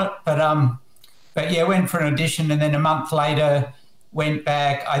were on it. But yeah, went for an audition, and then a month later went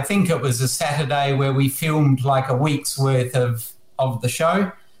back. I think it was a Saturday where we filmed like a week's worth of the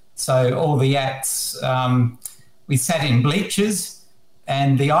show. So all the acts, we sat in bleachers,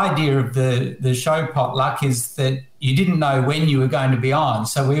 and the idea of the show Potluck is that you didn't know when you were going to be on.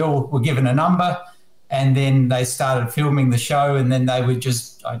 So we all were given a number, and then they started filming the show, and then they would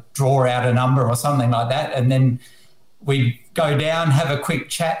just draw out a number or something like that. And then we'd go down, have a quick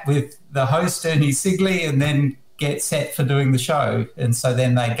chat with the host, Ernie Sigley, and then get set for doing the show. And so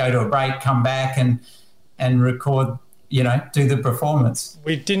then they'd go to a break, come back and record, do the performance.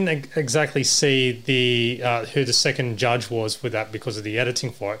 We didn't exactly see who the second judge was with that because of the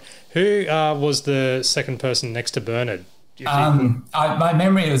editing for it. Who was the second person next to Bernard? My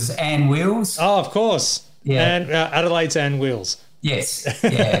memory is Anne Wheels. Oh, of course. Yeah. And Adelaide's Anne Wheels. Yes.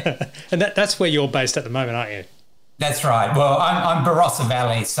 Yeah. And that's where you're based at the moment, aren't you? That's right. Well, I'm Barossa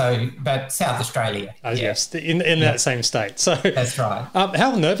Valley, but South Australia. Oh, yeah. Yes, in that same state. So that's right.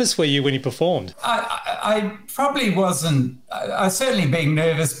 How nervous were you when you performed? I probably wasn't. I certainly being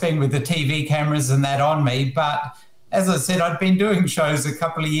nervous, being with the TV cameras and that on me. But as I said, I'd been doing shows a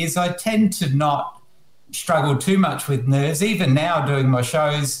couple of years. I tend to not struggle too much with nerves, even now doing my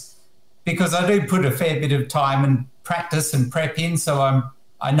shows, because I do put a fair bit of time and practice and prep in. So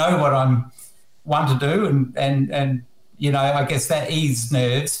I know what I'm want to do, and I guess that eased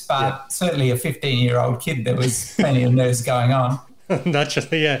nerves, but certainly a 15-year-old kid, there was plenty of nerves going on.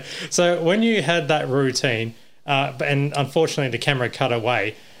 Naturally, yeah. So when you had that routine, and unfortunately the camera cut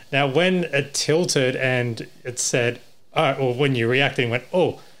away, now when it tilted and it said, or when you reacted and went,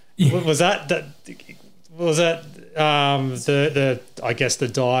 was that I guess the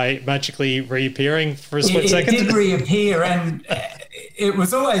die magically reappearing for a split second? It did reappear, and it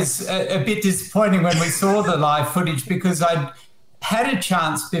was always a bit disappointing when we saw the live footage, because I'd had a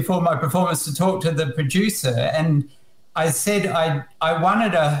chance before my performance to talk to the producer, and I said I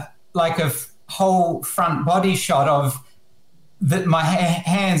wanted a whole front body shot of my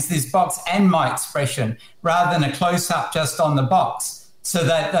hands, this box, and my expression, rather than a close-up just on the box, so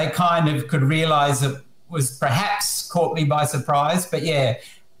that they kind of could realise it was perhaps caught me by surprise. But yeah,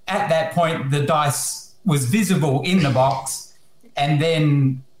 at that point, the dice was visible in the box, and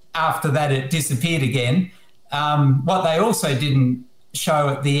then after that, it disappeared again. What they also didn't show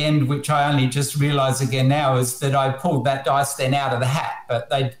at the end, which I only just realised again now, is that I pulled that dice then out of the hat, but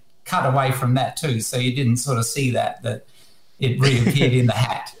they cut away from that too, so you didn't sort of see that it reappeared in the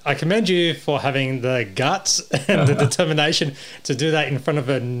hat. I commend you for having the guts and the determination to do that in front of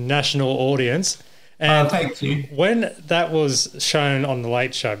a national audience. And thank you. When that was shown on The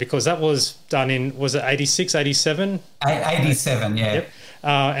Late Show, because that was done in, was it 86, 87? 87, yeah. Yep.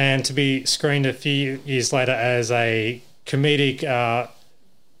 And to be screened a few years later as a comedic...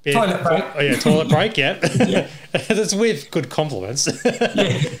 toilet break. Oh, yeah, toilet break, yeah. That's with good compliments.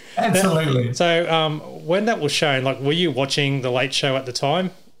 Yeah, absolutely. So when that was shown, were you watching The Late Show at the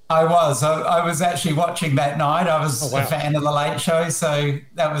time? I was. I was actually watching that night. I was a fan of The Late Show, so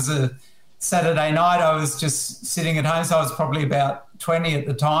that was a Saturday night. I was just sitting at home, so I was probably about 20 at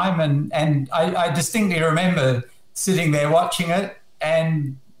the time, and I distinctly remember sitting there watching it,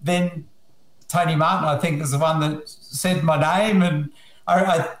 and then Tony Martin, I think, was the one that said my name, and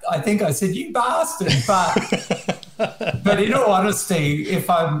I think I said, "You bastard," but in all honesty, if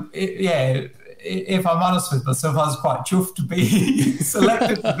I'm honest with myself, I was quite chuffed to be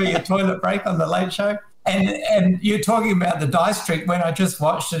selected to be a toilet break on The Late Show. And you're talking about the dice trick. When I just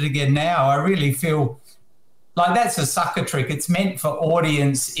watched it again now, I really feel like that's a sucker trick. It's meant for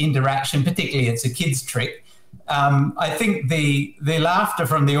audience interaction, particularly it's a kid's trick. I think the laughter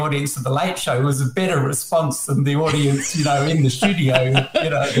from the audience of the Late Show was a better response than the audience, in the studio,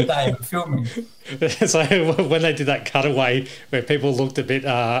 the day of filming. So when they did that cutaway where people looked a bit,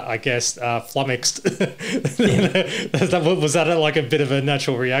 flummoxed, was that like a bit of a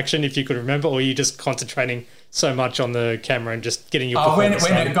natural reaction, if you could remember, or were you just concentrating so much on the camera and just getting your performance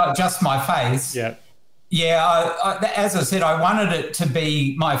when it got just my face? Yeah. Yeah, as I said, I wanted it to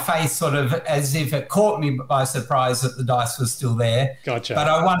be my face sort of as if it caught me by surprise that the dice was still there. Gotcha. But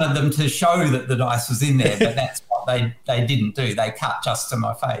I wanted them to show that the dice was in there, but that's what they didn't do. They cut just to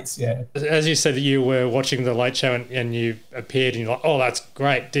my face, yeah. As you said, you were watching The Late Show and you appeared and you're like, oh, that's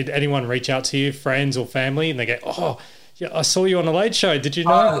great. Did anyone reach out to you, friends or family, and they go, oh, yeah, I saw you on The Late Show. Did you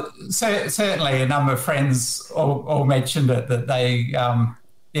know? Certainly a number of friends all mentioned it, that they...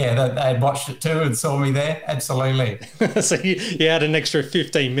 that they had watched it too and saw me there. Absolutely. So you had an extra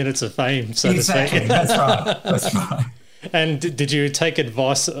 15 minutes of fame, so to speak. Exactly, that's right. And did you take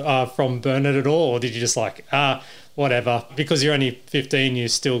advice from Bernard at all, or did you just like, whatever? Because you're only 15, you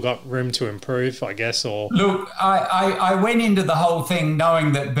still got room to improve, I guess, or... Look, I went into the whole thing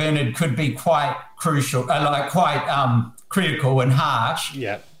knowing that Bernard could be quite crucial, quite critical and harsh.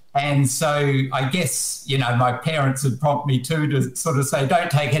 Yeah. And so I guess, my parents would prompt me too to sort of say, don't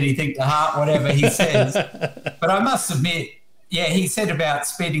take anything to heart, whatever he says. But I must admit, he said about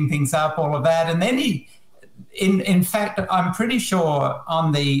speeding things up, all of that. And then he, in fact, I'm pretty sure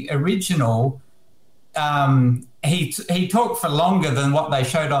on the original, he talked for longer than what they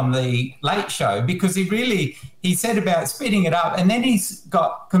showed on the Late Show, because he said about speeding it up. And then he's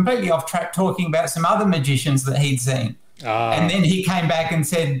got completely off track talking about some other magicians that he'd seen. And then he came back and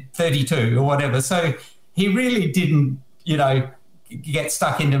said 32 or whatever. So he really didn't, get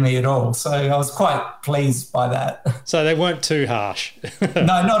stuck into me at all. So I was quite pleased by that. So they weren't too harsh. No,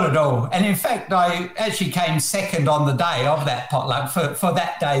 not at all. And in fact, I actually came second on the day of that potluck for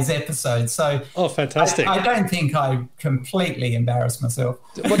that day's episode. So fantastic. I don't think I completely embarrassed myself.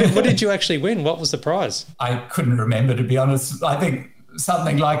 What did you actually win? What was the prize? I couldn't remember, to be honest. I think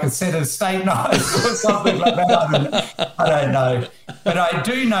something like a set of steak knives or something like that. I don't know. But I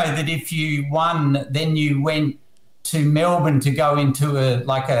do know that if you won, then you went to Melbourne to go into a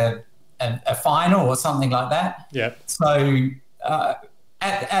final or something like that. Yeah. So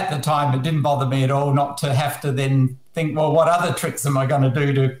at the time, it didn't bother me at all not to have to then think, well, what other tricks am I going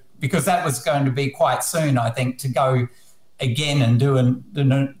to do because that was going to be quite soon, I think, to go again and do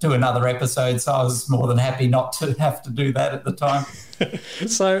another episode. So I was more than happy not to have to do that at the time.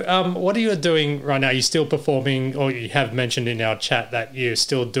 So what are you doing right now? Are you still performing, or you have mentioned in our chat that you're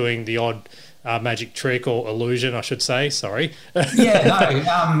still doing the odd magic trick or illusion, I should say, sorry. It's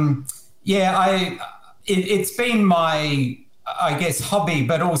been my, I guess, hobby,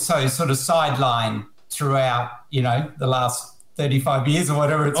 but also sort of sideline throughout, the last 35 years or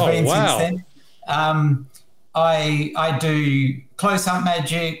whatever it's been since then. I do close-up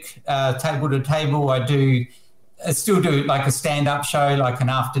magic, table to table. I still do like a stand-up show, like an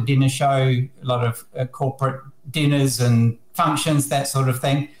after-dinner show, a lot of corporate dinners and functions, that sort of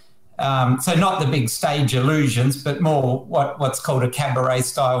thing. So not the big stage illusions, but more what's called a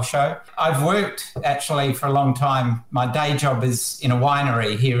cabaret-style show. I've worked, actually, for a long time. My day job is in a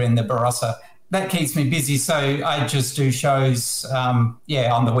winery here in the Barossa. That keeps me busy, so I just do shows, on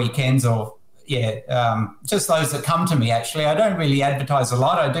the weekends or... just those that come to me, actually. I don't really advertise a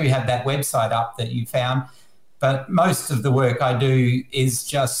lot. I do have that website up that you found, but most of the work I do is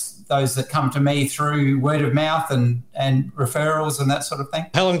just those that come to me through word of mouth and referrals and that sort of thing.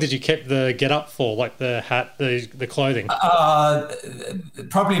 How long did you keep the get up for, like the hat, the clothing?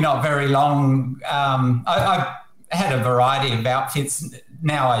 Probably not very long. I've had a variety of outfits.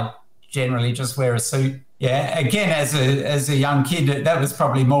 Now I generally just wear a suit. Yeah, again, as a young kid, that was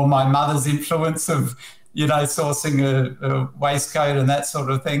probably more my mother's influence of, sourcing a waistcoat and that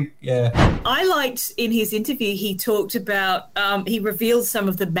sort of thing. Yeah. I liked in his interview, he talked about, he revealed some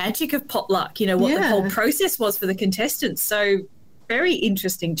of the magic of potluck, what the whole process was for the contestants. So very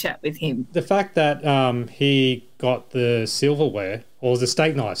interesting chat with him. The fact that he got the silverware, or the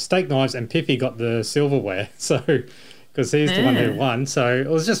steak knives, and Piffy got the silverware. So, because he's the one who won. So it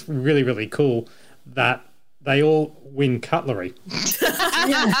was just really, really cool that they all win cutlery. It's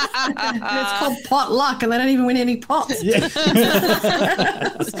called potluck, and they don't even win any pots. Yeah.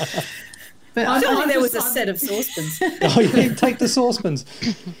 But I don't think there was a set of saucepans. Take the saucepans.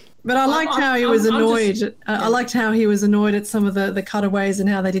 But I liked how he was annoyed. I liked how he was annoyed at some of the cutaways and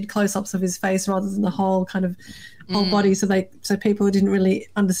how they did close-ups of his face rather than the whole kind of whole body, so people who didn't really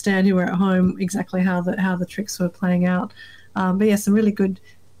understand who were at home exactly how the tricks were playing out. But yeah, some really good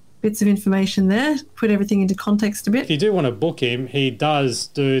bits of information there, put everything into context a bit. If you do want to book him, he does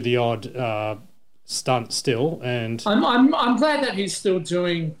do the odd stunt still, and I'm glad that he's still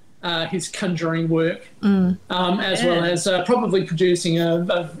doing his conjuring work, as well as probably producing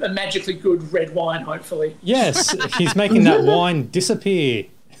a magically good red wine, hopefully. Yes, he's making that wine disappear.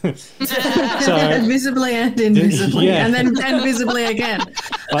 So, visibly and invisibly, yeah. and then visibly again.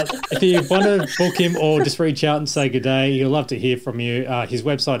 But if you want to book him or just reach out and say good day, he'll love to hear from you. His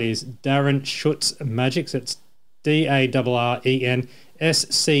website is Darren Schutz Magics. It's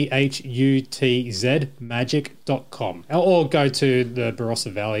DARRENSCHUTZ magic.com. Or go to the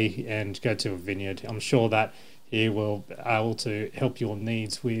Barossa Valley and go to a vineyard. I'm sure that he will be able to help your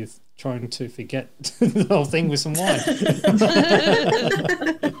needs with trying to forget the whole thing with some wine.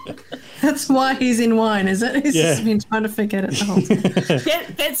 That's why he's in wine, is it? He's Yeah. just been trying to forget it the whole time.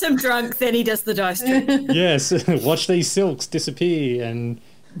 Get some drunk, then he does the dice trick. Yes, watch these silks disappear and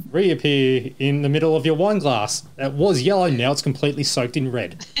reappear in the middle of your wine glass. It was yellow, now it's completely soaked in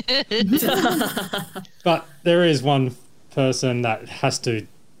red. But there is one person that has to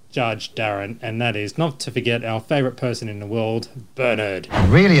judge Darren, and that is not to forget our favourite person in the world, Bernard. I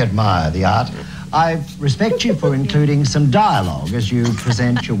really admire the art. I respect you for including some dialogue as you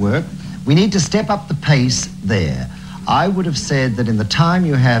present your work. We need to step up the pace there. I would have said that in the time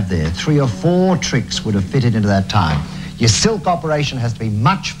you have there, 3 or 4 tricks would have fitted into that time. Your silk operation has to be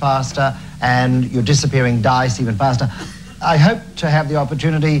much faster, and your disappearing dice even faster. I hope to have the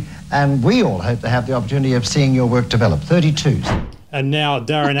opportunity, and we all hope to have the opportunity of seeing your work develop. 32s. And now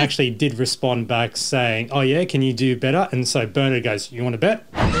Darren actually did respond back saying, oh yeah, can you do better? And so Bernard goes, you want to bet?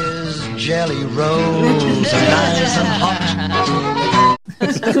 There's jelly rolls and nice and hot.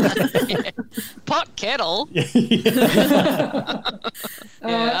 Pot kettle. Yeah,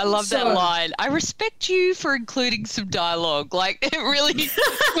 I love that line. I respect you for including some dialogue. Like, it really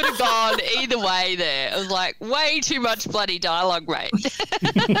could have gone either way there. It was like way too much bloody dialogue, mate.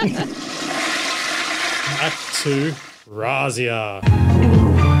 Act 2, Razia.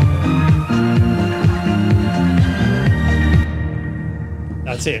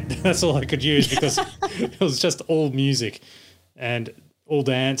 That's it. That's all I could use because it was just all music and all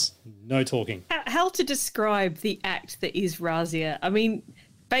dance, no talking. How to describe the act that is Razia? I mean,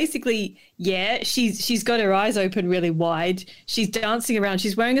 basically, yeah, she's got her eyes open really wide. She's dancing around.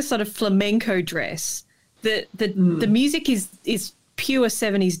 She's wearing a sort of flamenco dress. The music is pure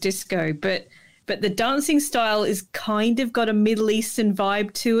 70s disco, but the dancing style is kind of got a Middle Eastern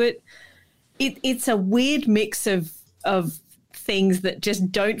vibe to it. It's a weird mix of things that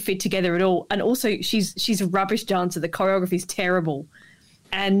just don't fit together at all. And also, she's a rubbish dancer. The choreography is terrible.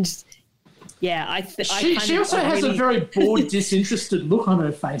 And yeah, she also has a very bored, disinterested look on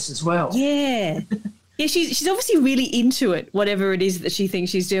her face as well. Yeah, yeah. She's obviously really into it, whatever it is that she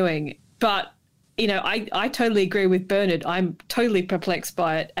thinks she's doing. But you know, I totally agree with Bernard. I'm totally perplexed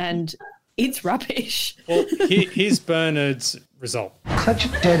by it, and it's rubbish. Well, here's Bernard's result. Such a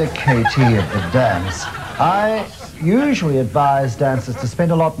dedicatee of the dance. I usually advise dancers to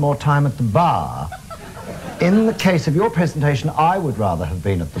spend a lot more time at the bar. In the case of your presentation, I would rather have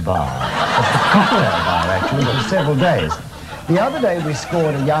been at the bar. At the cocktail bar, actually, for several days. The other day we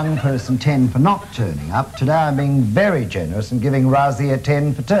scored a young person 10 for not turning up. Today I'm being very generous and giving Razia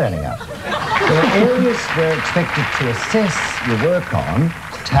 10 for turning up. There are areas we're expected to assess your work on.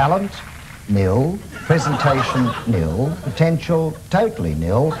 Talent, nil. Presentation, nil. Potential, totally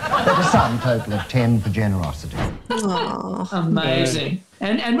nil. But a sum total of 10 for generosity. Amazing.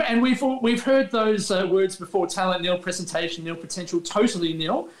 And we've heard those words before: talent nil, presentation nil, potential totally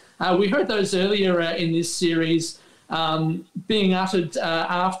nil. We heard those earlier in this series being uttered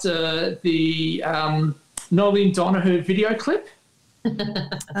after the Nolene Donoghue video clip.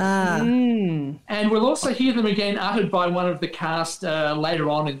 And we'll also hear them again uttered by one of the cast later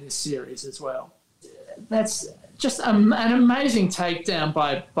on in this series as well. That's just an amazing takedown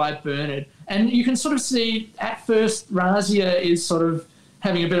by Bernard. And you can sort of see at first Razia is sort of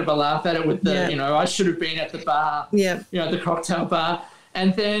having a bit of a laugh at it with the, you know, I should have been at the bar, you know, the cocktail bar.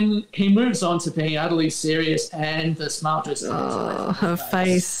 And then he moves on to being utterly serious, and the smile just comes away from her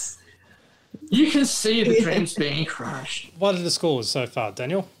face. You can see the dreams being crushed. What are the scores so far,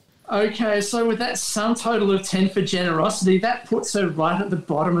 Daniel? Okay, so with that sum total of 10 for generosity, that puts her right at the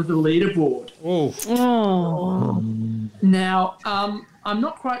bottom of the leaderboard. Ooh. Oh. Now, I'm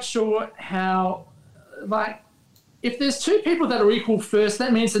not quite sure how, like, if there's 2 people that are equal first,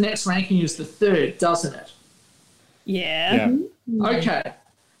 that means the next ranking is the third, doesn't it? Yeah. Okay.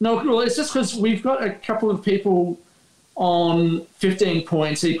 No, well, it's just because we've got a couple of people on 15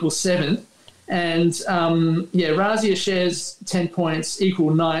 points equals 7th, And, Razia shares 10 points,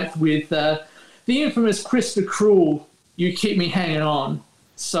 equal 9th with the infamous Krista Cruel, You Keep Me Hanging On.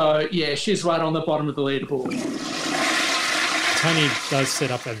 So, yeah, she's right on the bottom of the leaderboard. Tony does set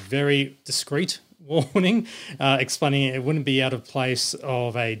up a very discreet warning, explaining it wouldn't be out of place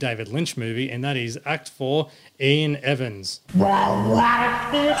of a David Lynch movie, and that is Act 4, Ian Evans.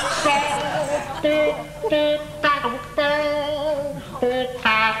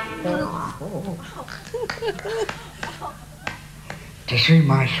 Is she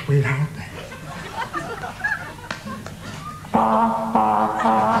my sweetheart?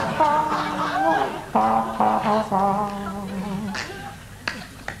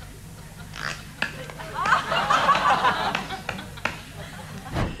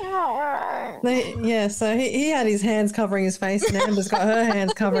 So he had his hands covering his face, and Amber's got her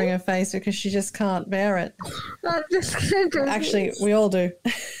hands covering her face because she just can't bear it. Actually, we all do.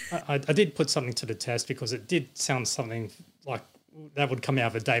 I did put something to the test because it did sound something like that would come out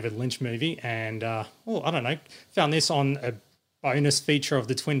of a David Lynch movie, and I don't know, found this on a bonus feature of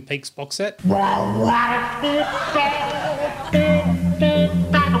the Twin Peaks box set.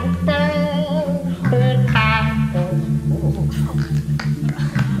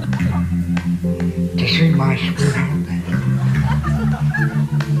 Is she my sweetheart?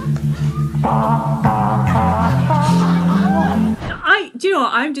 Do you know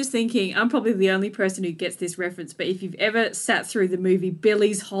what? I'm just thinking, I'm probably the only person who gets this reference, but if you've ever sat through the movie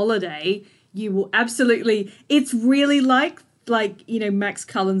Billy's Holiday, you will absolutely, it's really like Max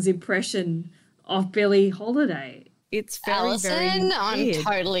Cullen's impression of Billie Holiday. It's very, Alison, very weird. I'm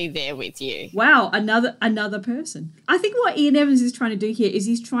totally there with you. Wow, another person. I think what Ian Evans is trying to do here is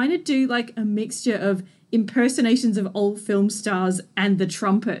he's trying to do like a mixture of impersonations of old film stars and the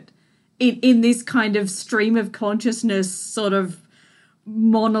trumpet in this kind of stream of consciousness sort of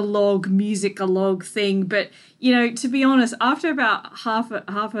monologue, musicalogue thing. But, to be honest, after about half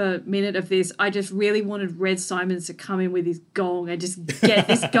a minute of this, I just really wanted Red Simons to come in with his gong and just get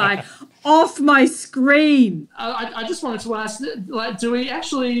this guy off my screen. I just wanted to ask, do we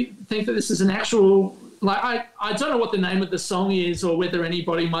actually think that this is an actual... I don't know what the name of the song is or whether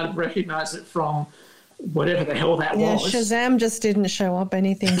anybody might have recognised it from whatever the hell that was. Shazam just didn't show up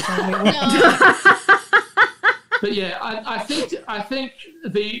anything. But yeah, I think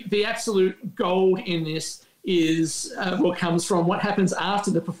the absolute gold in this is what comes from what happens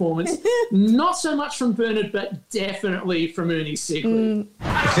after the performance. Not so much from Bernard, but definitely from Ernie Siegley.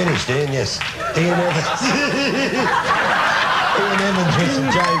 Finished, Ian, yes. Ian Evans. Ian Evans with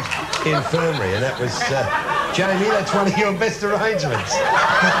St James Infirmary, and that was Jamie. That's one of your best arrangements.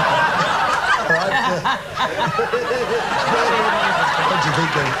 What do you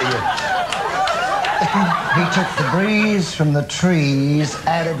think then, Ian? He took the breeze from the trees,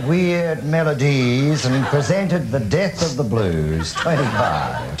 added weird melodies, and presented the death of the blues.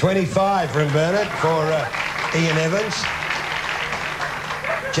 25. 25 from Bernard for Ian Evans.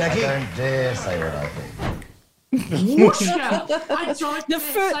 Jackie? I don't dare say what I think. Whooshka! I don't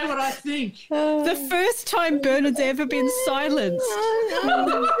say what I think. The first time Bernard's ever been silenced.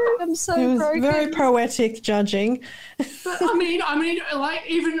 I'm so it was broken. Very poetic judging. But I mean,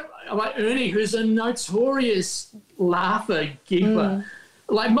 even Ernie, who's a notorious laugher, giggler,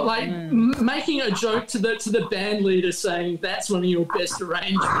 making a joke to the band leader saying that's one of your best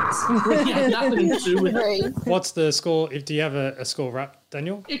arrangements. It had nothing to do with it. What's the score? Do you have a score wrap,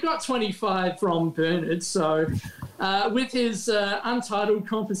 Daniel? It got 25 from Bernard, so with his untitled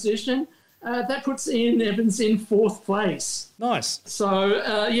composition, that puts Ian Evans in 4th place. Nice.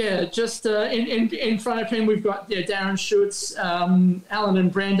 So, just in front of him, we've got Darren Schutz, Alan and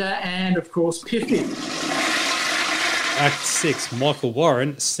Brenda, and, of course, Piffy. Act 6, Michael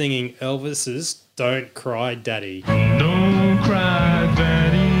Warren singing Elvis's Don't Cry Daddy. Don't cry,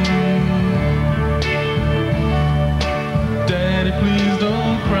 Daddy. Daddy, please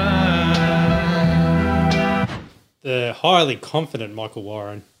don't cry. The highly confident Michael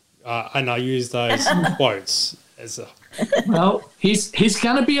Warren, and I use those quotes as a... Well, he's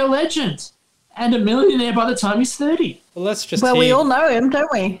going to be a legend and a millionaire by the time he's 30. Well, let's just we all know him,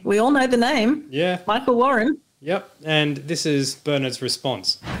 don't we? We all know the name. Yeah. Michael Warren. Yep, and this is Bernard's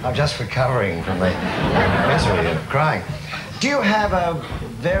response. I'm just recovering from the misery of crying. Do you have a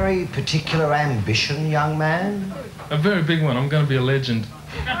very particular ambition, young man? A very big one. I'm going to be a legend.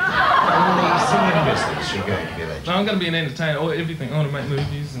 In the singing business, you're going to be a legend? No, I'm going to be an entertainer or everything. I want to make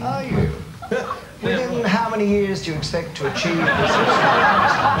movies. Are you? Within how many years do you expect to achieve this?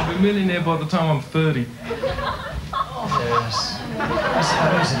 I'll be a millionaire by the time I'm 30. I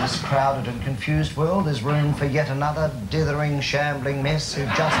suppose in this crowded and confused world, there's room for yet another dithering, shambling mess who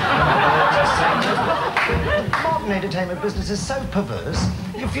just modern entertainment business is so perverse.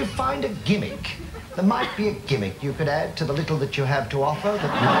 If you find a gimmick, there might be a gimmick you could add to the little that you have to offer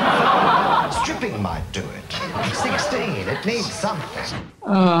that might... Stripping might do it. 16, it needs something.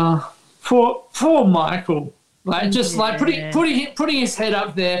 Poor Michael. Like, just like putting his head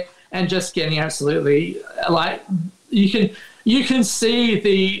up there and just getting absolutely, like, you can see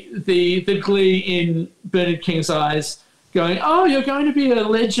the glee in Bernard King's eyes going, oh, you're going to be a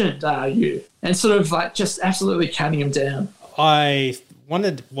legend, are you? And sort of like just absolutely counting him down. I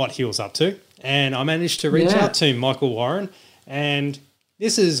wondered what he was up to, and I managed to reach out to Michael Warren, and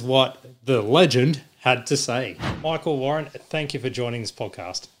this is what the legend had to say. Michael Warren, thank you for joining this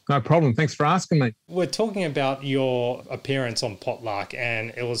podcast. No problem. Thanks for asking me. We're talking about your appearance on Potluck,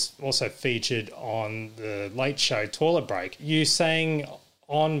 and it was also featured on the Late Show Toilet Break. You sang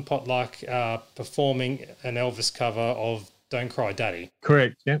on Potluck performing an Elvis cover of Don't Cry Daddy.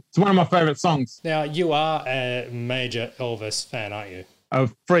 Correct, yeah. It's one of my favourite songs. Now, you are a major Elvis fan, aren't you? A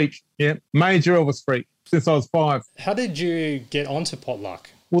freak, yeah. Major Elvis freak since I was 5. How did you get onto Potluck?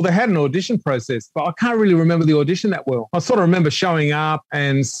 Well, they had an audition process, but I can't really remember the audition that well. I sort of remember showing up,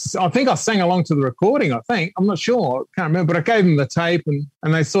 and I think I sang along to the recording, I'm not sure. I can't remember, but I gave them the tape,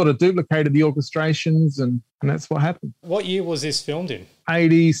 and they sort of duplicated the orchestrations, and that's what happened. What year was this filmed in?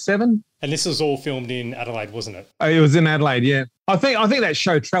 87. And this was all filmed in Adelaide, wasn't it? It was in Adelaide, yeah. I think that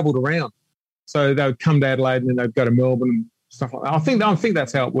show travelled around. So they would come to Adelaide and then they'd go to Melbourne and stuff like that. I think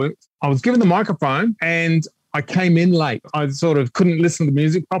that's how it worked. I was given the microphone and I came in late. I sort of couldn't listen to the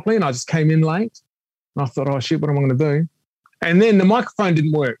music properly, and I just came in late. And I thought, oh, shit, what am I going to do? And then the microphone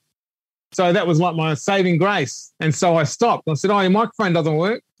didn't work. So that was like my saving grace. And so I stopped. I said, oh, your microphone doesn't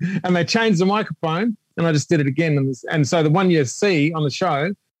work. And they changed the microphone, and I just did it again. And so the one you see on the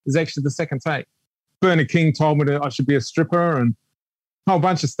show is actually the second take. Bernard King told me I should be a stripper and a whole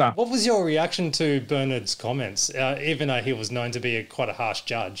bunch of stuff. What was your reaction to Bernard's comments, even though he was known to be quite a harsh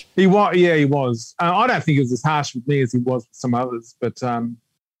judge? He was. I don't think he was as harsh with me as he was with some others. But,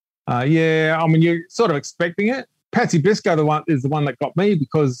 yeah, I mean, you're sort of expecting it. Patsy Biscoe is the one that got me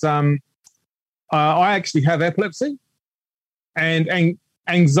because I actually have epilepsy, and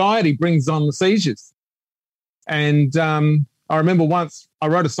anxiety brings on the seizures. And I remember once I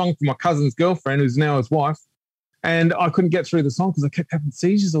wrote a song for my cousin's girlfriend, who's now his wife, and I couldn't get through the song because I kept having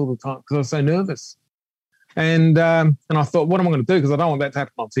seizures all the time because I was so nervous. And I thought, what am I going to do? Because I don't want that to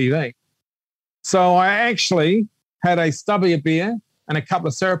happen on TV. So I actually had a stubby of beer and a couple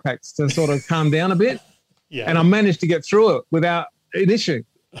of Serapaks to sort of calm down a bit. Yeah. And I managed to get through it without an issue.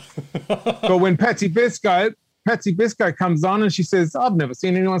 But when Patsy Biscoe comes on and she says, I've never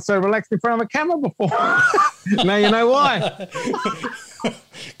seen anyone so relaxed in front of a camera before. Now you know why.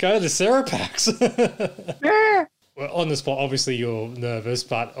 Go to Serapaks. Yeah. Well, on the spot, obviously you're nervous,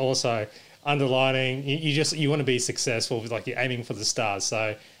 but also underlining, you want to be successful, like you're aiming for the stars.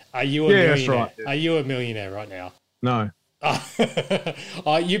 So are you a millionaire? That's right. Yeah. Are you a millionaire right now? No.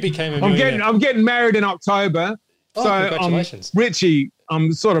 You became a millionaire. I'm getting married in October. Oh, so congratulations.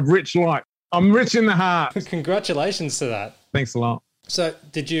 I'm sort of rich like. I'm rich in the heart. Congratulations to that. Thanks a lot. So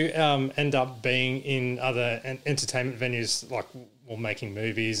did you end up being in other entertainment venues, like making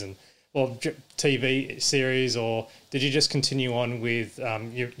movies and TV series, or did you just continue on with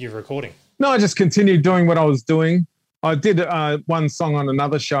your recording? No, I just continued doing what I was doing. I did one song on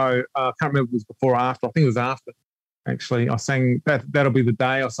another show. I can't remember if it was before or after. I think it was after, actually. I sang That'll Be the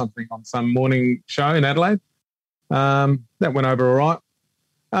Day or something on some morning show in Adelaide. That went over all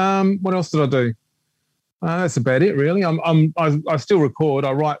right. What else did I do? That's about it, really. I still record.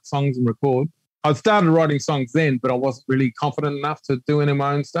 I write songs and record. I started writing songs then, but I wasn't really confident enough to do any of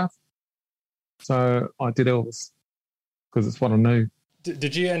my own stuff. So I did Elvis because it's what I knew.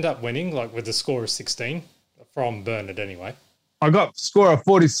 Did you end up winning, like with a score of 16 from Bernard anyway? I got a score of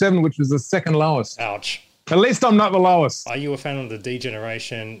 47, which was the second lowest. Ouch. At least I'm not the lowest. Are you a fan of the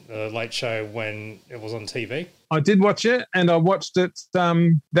D-Generation Late Show when it was on TV? I did watch it, and I watched it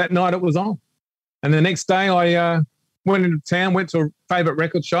that night it was on. And the next day I went into town, went to a favourite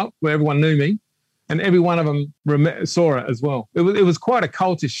record shop where everyone knew me, and every one of them saw it as well. It was quite a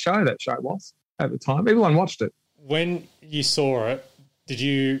cultish show, that show was, at the time. Everyone watched it. When you saw it, did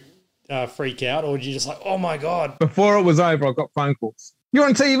you freak out, or did you just like, oh, my God? Before it was over, I got phone calls. You're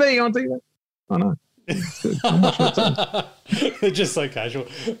on TV, you're on TV. I know. They're just so casual.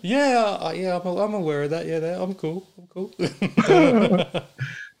 Yeah, I'm aware of that. Yeah, I'm cool.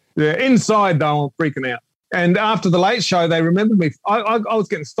 Yeah, inside though, I'm freaking out. And after the Late Show, they remembered me. I was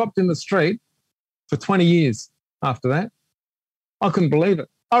getting stopped in the street for 20 years after that. I couldn't believe it.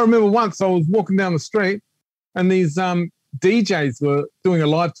 I remember once I was walking down the street and these DJs were doing a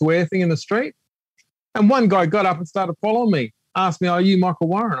live to air thing in the street. And one guy got up and started following me, asked me, "Are you Michael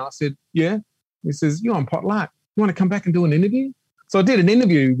Warren?" I said, "Yeah." He says, "You're on Potluck. You want to come back and do an interview?" So I did an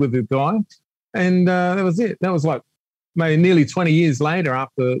interview with the guy, and that was it. That was like maybe nearly 20 years later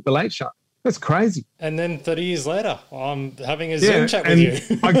after The Late Show. That's crazy. And then 30 years later, I'm having a Zoom chat with you.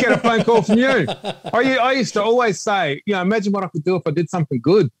 I get a phone call from you. I used to always say, imagine what I could do if I did something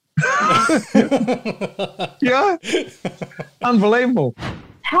good. Yeah. Unbelievable.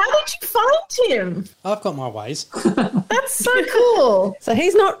 How did you find him? I've got my ways. That's so cool. So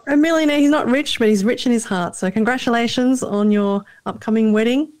he's not a millionaire, he's not rich, but he's rich in his heart. So congratulations on your upcoming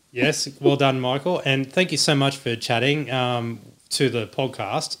wedding. Yes, well done, Michael. And thank you so much for chatting to the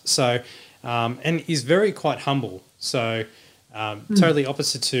podcast. So, and he's very quite humble. So totally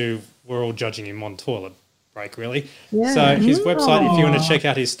opposite to we're all judging him on toilet break, really. Yeah. So his website, if you want to check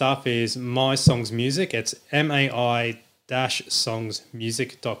out his stuff, is My Songs Music. It's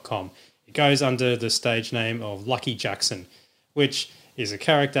mai-songsmusic.com. It goes under the stage name of Lucky Jackson, which is a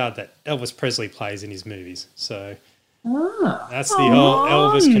character that Elvis Presley plays in his movies. So that's the whole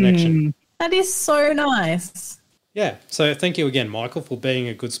Elvis connection. That is so nice. Yeah. So thank you again, Michael, for being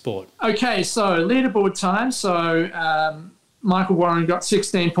a good sport. Okay, so leaderboard time. So Michael Warren got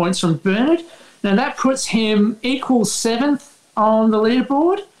 16 points from Bernard. Now that puts him equal 7th on the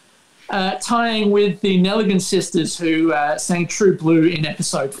leaderboard, tying with the Nelligan sisters who sang True Blue in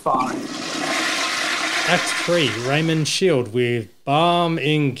episode 5. Act 3, Raymond Shield with Balm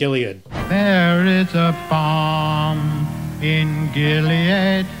in Gilead. There is a balm in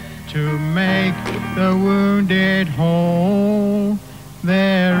Gilead to make the wounded whole.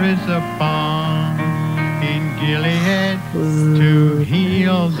 There is a balm in Gilead to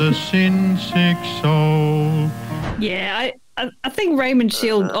heal the sin-sick soul. Yeah, I think Raymond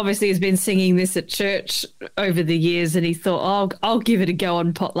Shield obviously has been singing this at church over the years, and he thought, I'll give it a go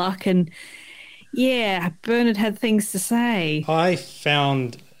on Potluck. And yeah, Bernard had things to say. I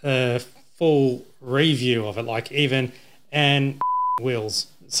found a full review of it, like even Anne Wills,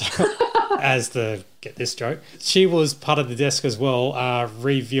 as the get this joke. She was part of the desk as well,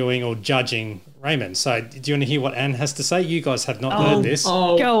 reviewing or judging Raymond. So do you want to hear what Anne has to say? You guys have not heard this.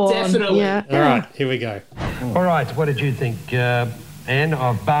 Go on. Definitely. Yeah. All right, here we go. All right, what did you think, Anne,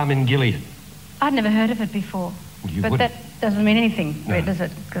 of Balm in Gilead? I'd never heard of it before. You but wouldn't. that doesn't mean anything, does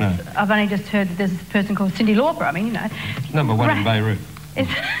it? Because I've only just heard that there's this person called Cyndi Lauper. I mean, Number one in Beirut.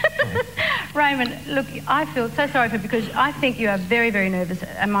 Raymond, look, I feel so sorry for you because I think you are very, very nervous.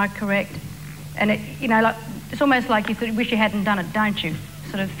 Am I correct? And, it's almost like you sort of wish you hadn't done it, don't you?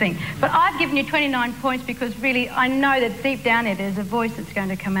 Sort of thing. But I've given you 29 points because really I know that deep down there's a voice that's going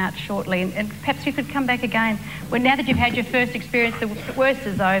to come out shortly, and perhaps you could come back again. Well, now that you've had your first experience, the worst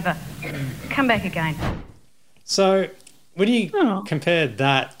is over. Come back again. So when you compare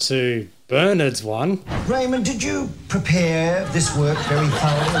that to Bernard's one... Raymond, did you prepare this work very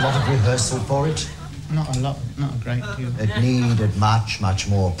thoroughly? A lot of rehearsal for it? Not a lot, not a great deal. It needed much, much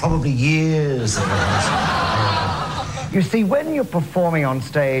more. Probably years of rehearsal. You see, when you're performing on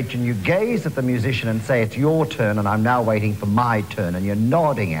stage and you gaze at the musician and say, it's your turn and I'm now waiting for my turn, and you're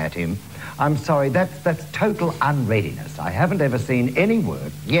nodding at him, I'm sorry, that's total unreadiness. I haven't ever seen any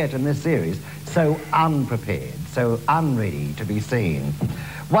work yet in this series so unprepared, so unready to be seen.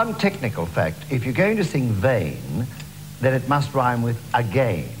 One technical fact, if you're going to sing vain, then it must rhyme with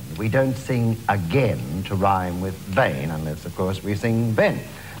again. We don't sing again to rhyme with vain, unless, of course, we sing ben.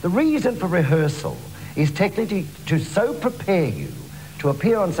 The reason for rehearsal is technically to so prepare you to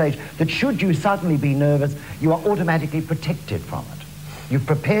appear on stage that should you suddenly be nervous, you are automatically protected from it. You've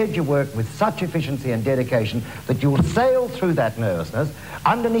prepared your work with such efficiency and dedication that you'll sail through that nervousness.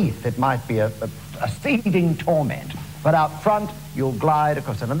 Underneath, it might be a seething torment, but out front, you'll glide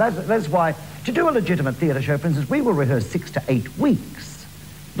across it. And that's why, to do a legitimate theatre show, for instance, we will rehearse 6 to 8 weeks.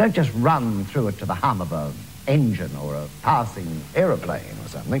 Don't just run through it to the hum of an engine or a passing aeroplane or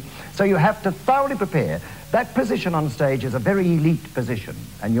something. So you have to thoroughly prepare. That position on stage is a very elite position,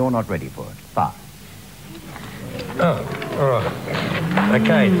 and you're not ready for it. Bye. Oh, all right.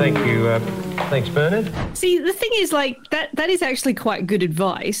 Okay, thank you. Thanks, Bernard. See, the thing is, that is actually quite good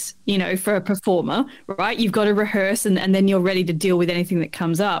advice, for a performer, right? You've got to rehearse and then you're ready to deal with anything that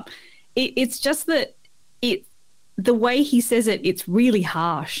comes up. It's just that the way he says it, it's really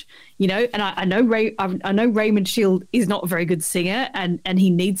harsh, and I know Raymond Shield is not a very good singer and he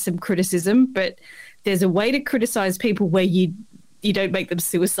needs some criticism, but there's a way to criticize people where you you don't make them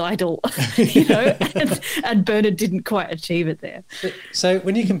suicidal, you know. And Bernard didn't quite achieve it there. So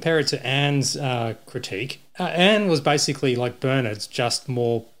when you compare it to Anne's critique, Anne was basically like Bernard's, just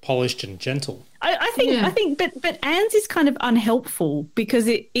more polished and gentle. I think, but Anne's is kind of unhelpful because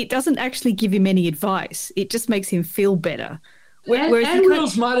it doesn't actually give him any advice. It just makes him feel better. Anne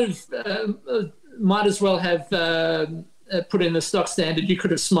Wills might as well have put in the stock standard. You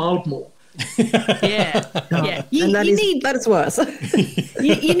could have smiled more. Yeah. That is worse.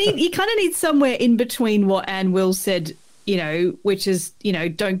 you kind of need somewhere in between what Anne Wills said, you know, which is, you know,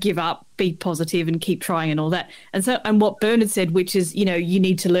 don't give up, be positive and keep trying and all that. And what Bernard said, which is, you know, you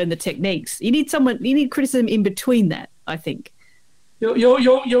need to learn the techniques. You need criticism in between that, I think.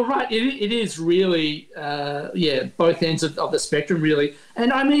 You're right. It is really, both ends of the spectrum, really.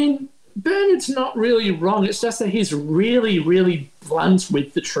 And I mean, Bernard's not really wrong. It's just that he's really, really blunt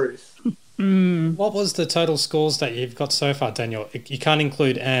with the truth. What was the total scores that you've got so far, Daniel? You can't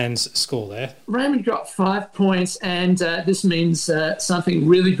include Anne's score there. Raymond got 5 points, and this means something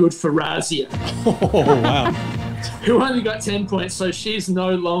really good for Razia. Oh, wow. Who only got 10 points, so she's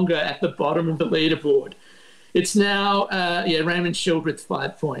no longer at the bottom of the leaderboard. It's now, Raymond Shield with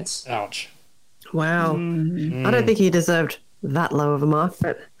 5 points. Ouch. Wow. I don't think he deserved that low of a mark,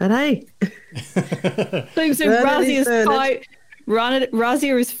 but hey. So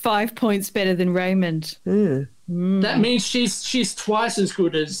Razia is 5 points better than Raymond. That means she's twice as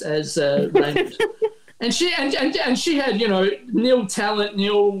good as Raymond. and she had, you know, nil talent,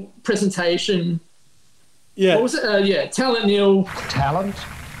 nil presentation. Yeah. What was it? Talent nil. Talent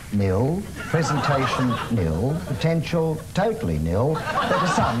nil, presentation nil, potential totally nil, but a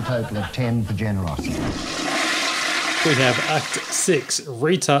sum total of 10 for generosity. We have Act 6,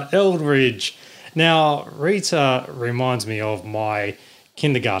 Rita Eldridge. Now, Rita reminds me of my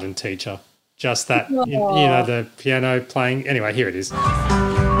kindergarten teacher. Just that, you know, the piano playing. Anyway, here it is.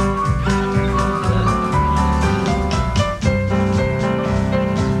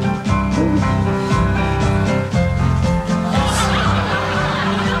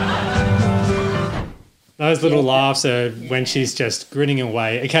 Those little laughs are when she's just grinning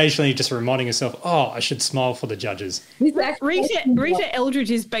away, occasionally just reminding herself, oh, I should smile for the judges. Rita Eldridge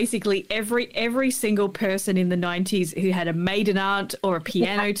is basically every single person in the 90s who had a maiden aunt or a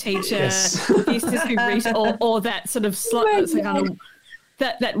piano teacher. Yes. Used to be Rita, or that sort of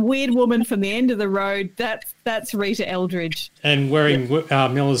that weird woman from the end of the road. That's Rita Eldridge. And wearing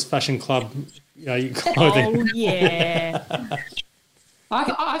Miller's Fashion Club clothing. Oh, yeah.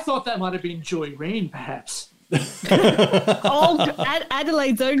 I thought that might have been Joy Reen, perhaps.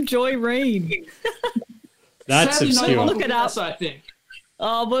 Adelaide's own Joy Reen. That's Sadly, obscure. no, Look it up. I think.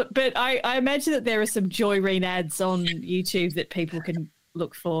 Oh, but I imagine that there are some Joy Reen ads on YouTube that people can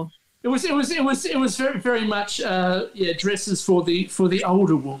look for. It was very, very much dresses for the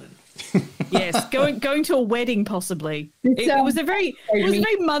older woman. Yes, going to a wedding possibly. It was a very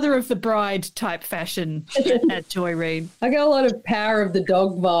mother of the bride type fashion at Joy Reid. I got a lot of Power of the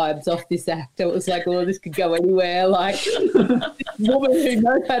Dog vibes off this act. It was like, oh, this could go anywhere. Like woman who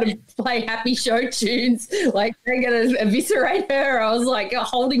knows how to play happy show tunes, like they're gonna eviscerate her. I was like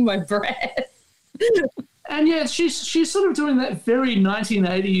holding my breath. And yeah, she's sort of doing that very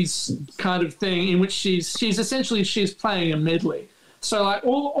 1980s kind of thing in which she's essentially playing a medley. So like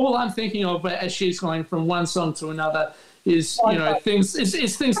all I'm thinking of as she's going from one song to another is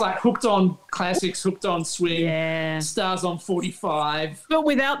things like Hooked on Classics, Hooked on Swing, Stars on 45, but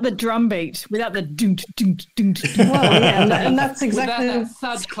without the drum beat, without the doom doom doom. And that's exactly that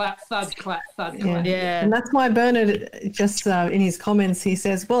thud clap, thud clap, thud clap. Yeah, and that's why Bernard just in his comments he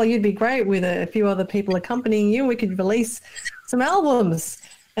says, "Well, you'd be great with a few other people accompanying you. We could release some albums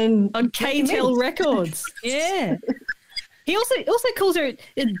and on KTEL Records." Yeah. He also calls her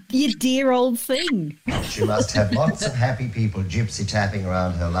your dear old thing. She must have lots of happy people gypsy tapping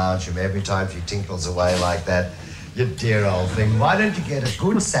around her lounge room every time she tinkles away like that. You dear old thing. Why don't you get a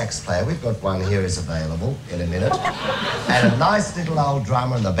good sax player? We've got one here is available in a minute. And a nice little old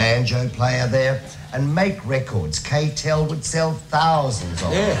drummer and a banjo player there. And make records. KTEL would sell thousands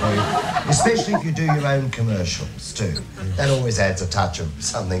of them. Especially if you do your own commercials, too. That always adds a touch of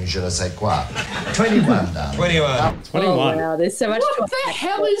something je ne sais quoi. 21, darling. 21. 21. Oh, wow, there's so much. What the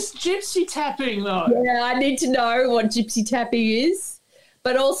hell is gypsy tapping, though? Yeah, I need to know what gypsy tapping is.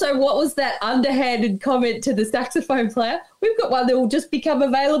 But also, what was that underhanded comment to the saxophone player? We've got one that will just become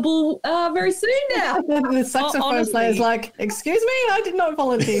available very soon now. The saxophone player's like, excuse me, I did not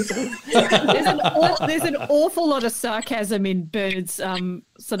volunteer for this. There's an awful lot of sarcasm in Bernard's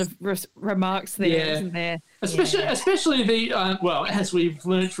sort of remarks there, isn't there? Especially the, as we've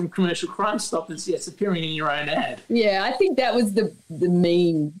learned from Commercial Crime Stoppers, yes, appearing in your own ad. Yeah, I think that was the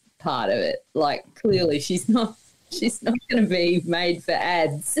mean part of it. Like, clearly she's not going to be made for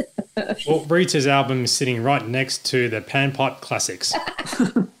ads. Well, Rita's album is sitting right next to the Panpipe Classics.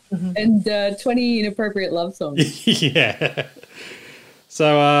 And 20 inappropriate love songs. Yeah.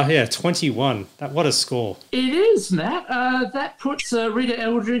 So, 21. What a score. It is, Matt. That puts Rita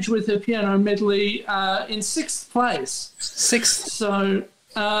Eldridge with her piano medley in 6th place. 6th? So,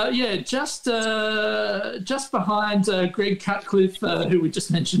 just behind Greg Cutcliffe, who we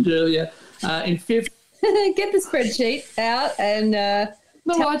just mentioned earlier, in 5th. Get the spreadsheet out and... I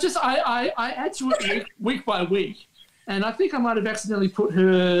add to it week by week. And I think I might have accidentally put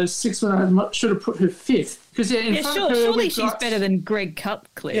her 6th when I should have put her 5th. Because surely she's better than Greg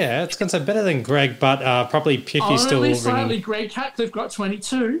Cutcliffe. Yeah, it's going to say better than Greg, but probably Piffy's still only slightly. Greg Cutcliffe got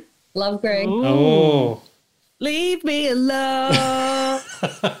 22. Love Greg. Ooh. Oh. Leave me alone. No,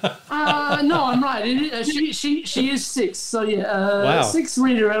 I'm right. She is 6th. So wow. 6th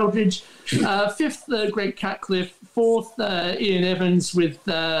Rita Eldridge, 5th Greg Cutcliffe, 4th Ian Evans with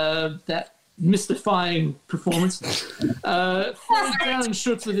that mystifying performance. 3rd Darren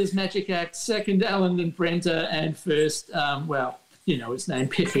Schutz with his magic act. 2nd Alan and Brenda, and 1st you know his name,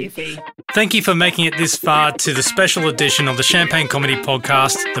 Piffy. Thank you for making it this far to the special edition of the Champagne Comedy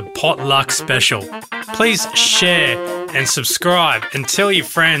Podcast, the Potluck Special. Please share and subscribe and tell your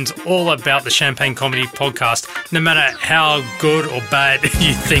friends all about the Champagne Comedy Podcast, no matter how good or bad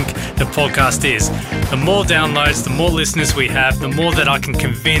you think the podcast is. The more downloads, the more listeners we have, the more that I can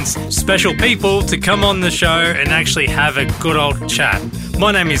convince special people to come on the show and actually have a good old chat.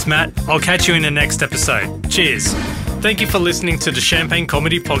 My name is Matt. I'll catch you in the next episode. Cheers. Thank you for listening to the Champagne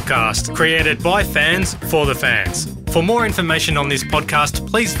Comedy Podcast, created by fans for the fans. For more information on this podcast,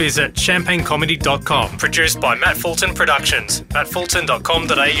 please visit champagnecomedy.com. Produced by Matt Fulton Productions,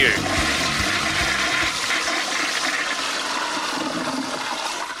 mattfulton.com.au.